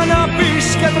κουβέντα να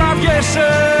πεις και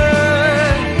τραβιέσαι.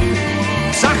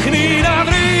 Ψάχνει να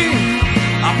βρει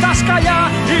απ' τα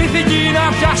σκαλιά ηθική να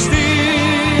πιαστεί.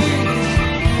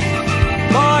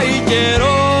 Πάει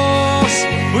καιρός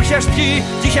που είχες πιει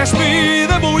κι είχες πει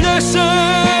δεν βουλιέσαι.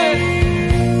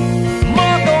 Μα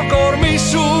το κορμί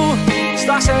σου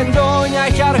στα σεντόνια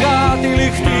έχει αργά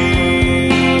τυλιχτεί.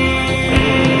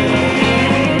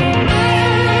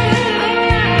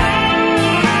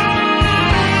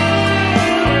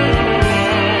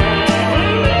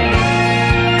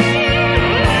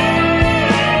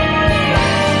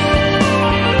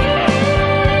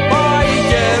 Πάει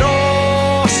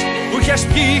καιρός που είχες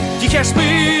πιει κι είχες πει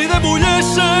δεν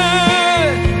βουλιέσαι.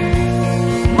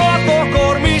 Μα το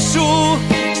κορμί σου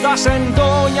στα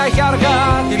σεντόνια έχει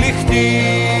αργά τυλιχτεί.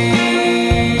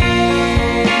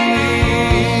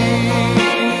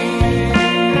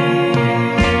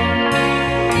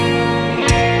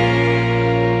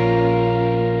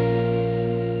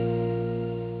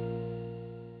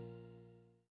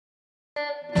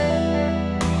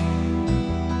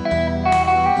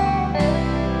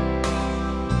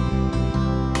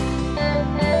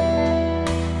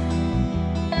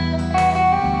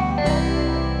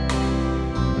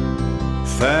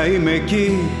 Θα είμαι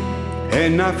εκεί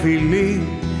ένα φιλί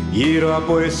γύρω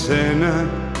από εσένα.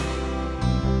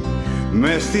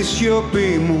 Μες στη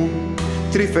σιωπή μου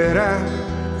τρυφερά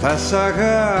θα σ'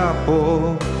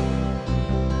 αγάπω.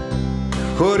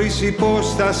 Χωρίς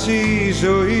υπόσταση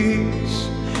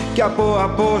ζωής κι από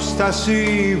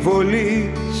απόσταση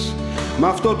βολής, μ'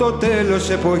 αυτό το τέλος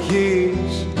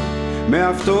εποχής με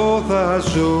αυτό θα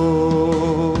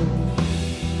ζω.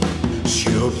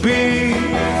 Σιωπή,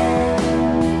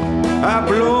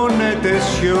 απλώνεται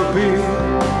σιωπή.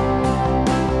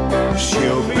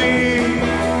 Σιωπή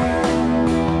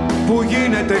που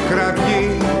γίνεται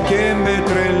κραυγή και με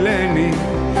τρελαίνει.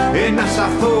 Ένας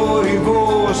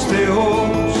αθόρυβος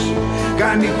θεός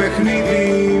κάνει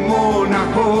παιχνίδι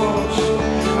μοναχός.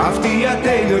 Αυτή η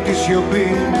ατέλειωτη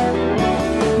σιωπή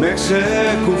με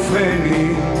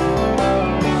ξεκουφαίνει,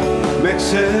 με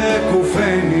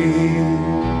ξεκουφαίνει.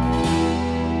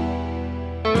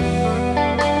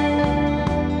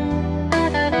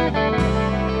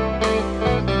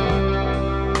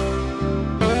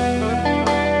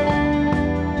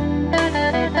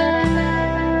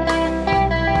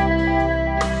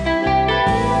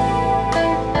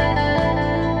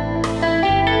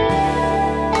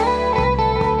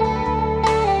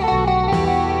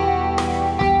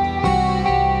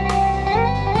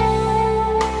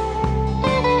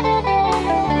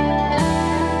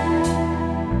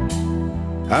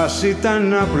 Ας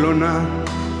ήταν απλώνα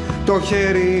το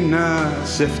χέρι να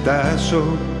σε φτάσω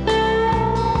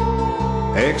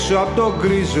έξω από το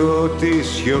γκρίζο της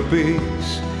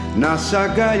σιωπής, να σ'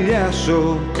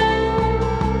 αγκαλιάσω,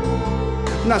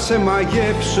 να σε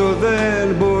μαγέψω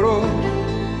δεν μπορώ.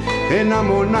 Ένα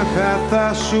μονάχα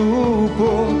θα σου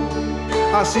πω,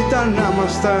 ας ήταν να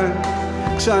ήμασταν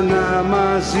ξανά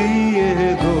μαζί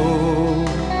εδώ,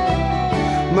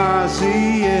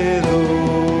 μαζί εδώ.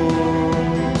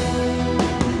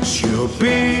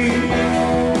 Σιωπή,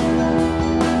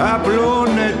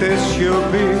 απλώνεται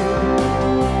σιωπή.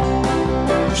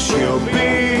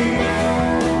 Σιωπή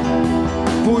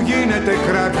που γίνεται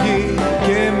κραυγή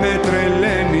και με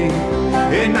τρελαίνει.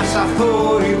 Ένας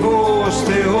αθόρυβος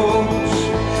Θεός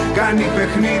κάνει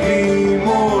παιχνίδι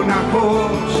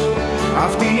μοναχός.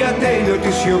 Αυτή η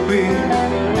ατέλειωτη σιωπή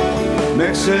με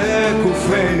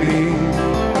ξεκουφαίνει,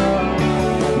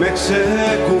 με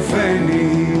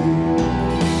ξεκουφαίνει.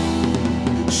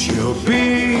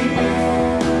 Σιωπή,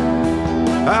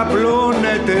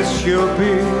 απλώνεται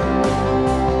σιωπή.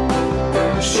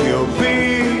 Σιωπή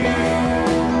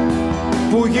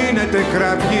που γίνεται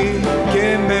κραυγή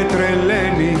και με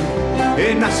τρελαίνει.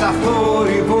 Ένας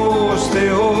αθόρυβος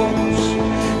Θεός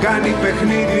κάνει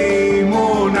παιχνίδι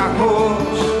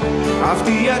μοναχός.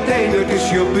 Αυτή η ατέλειωτη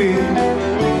σιωπή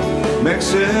με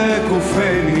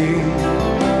ξεκουφαίνει,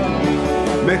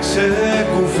 με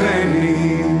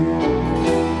ξεκουφαίνει.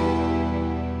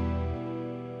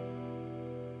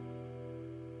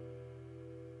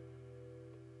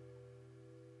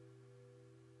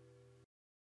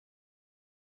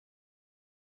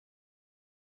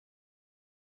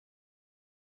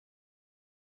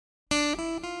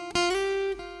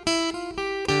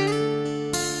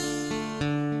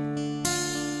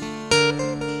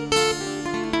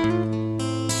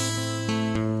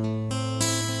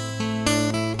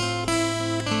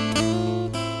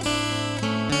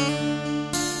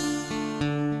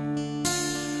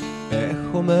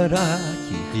 Έχω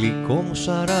μεράκι, γλυκό μου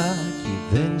σαράκι,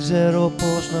 δεν ξέρω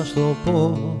πώς να στο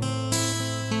πω.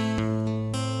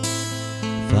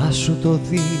 Θα σου το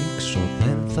δείξω,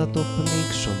 δεν θα το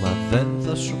πνίξω, μα δεν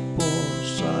θα σου πω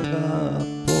σ'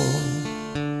 αγαπώ.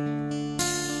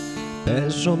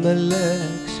 Παίζω με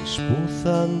λέξεις που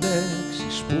θα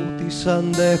αντέξεις, που τις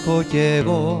αντέχω κι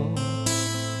εγώ.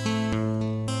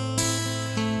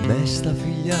 Μες στα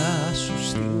φιλιά σου,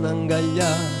 στην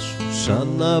αγκαλιά σου, σαν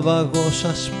ναυαγό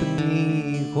σας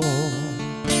πνίγω.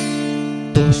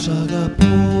 Τόσα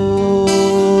αγαπώ,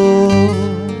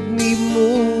 μη μου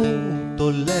το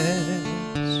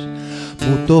λες,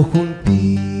 μου το έχουν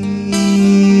πει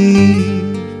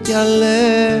κι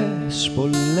άλλες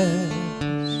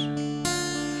πολλές.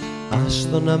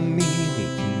 Άστο να μείνει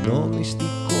κοινό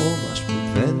μυστικό μας που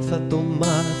δεν θα το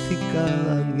μάθει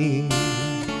κανείς.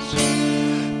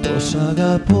 Τόσα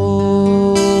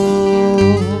αγαπώ,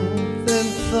 δεν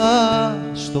θα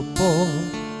στο πω,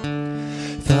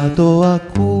 θα το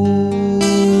ακούς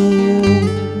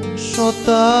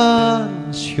όταν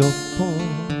σιωπώ.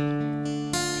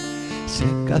 Σε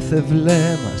κάθε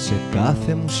βλέμμα, σε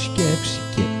κάθε μου σκέψη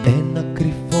και ένα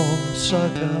κρυφό σ'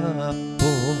 αγαπώ.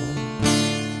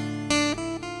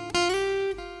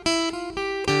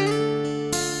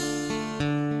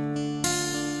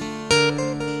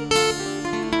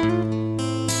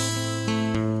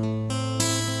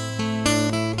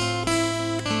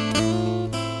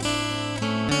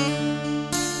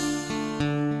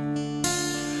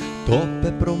 Το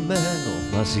πεπρωμένο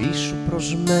μαζί σου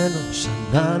προσμένο, σαν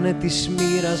να είναι της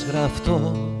μοίρας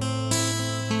γραφτό.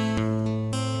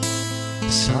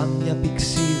 Σαν μια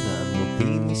πηξίδα μου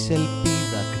δίνεις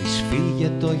ελπίδα,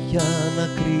 κρυσφύγετο για να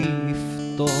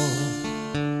κρυφτώ.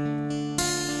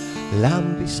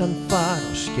 Λάμπει σαν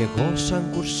φάρος κι εγώ σαν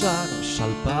κουρσάρος,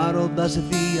 σαλπάροντας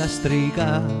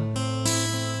διαστριγά.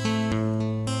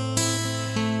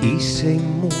 Είσαι η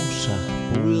μούσα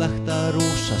που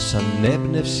λαχταρούσα σαν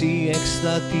έμπνευση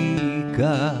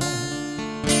εκστατικά.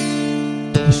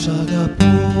 Τόσα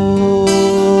αγαπώ,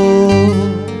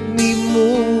 μη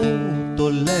μου το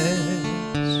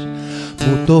λες,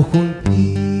 μου το έχουν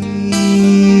πει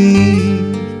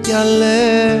κι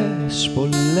άλλες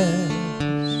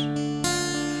πολλές.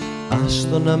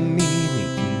 Άστο να μείνει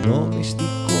κοινό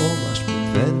μυστικό μας που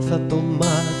δεν θα το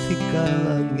μάθει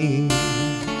κανείς.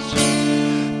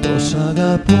 Τόσα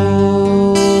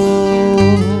αγαπώ,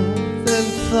 δεν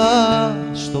θα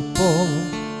στο πω,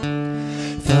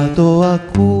 θα το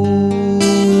ακούς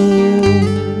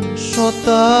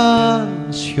όταν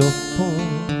σιωπώ.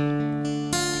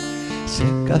 Σε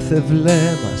κάθε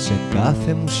βλέμμα, σε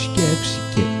κάθε μου σκέψη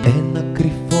και ένα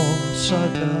κρυφό σ'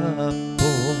 αγαπώ.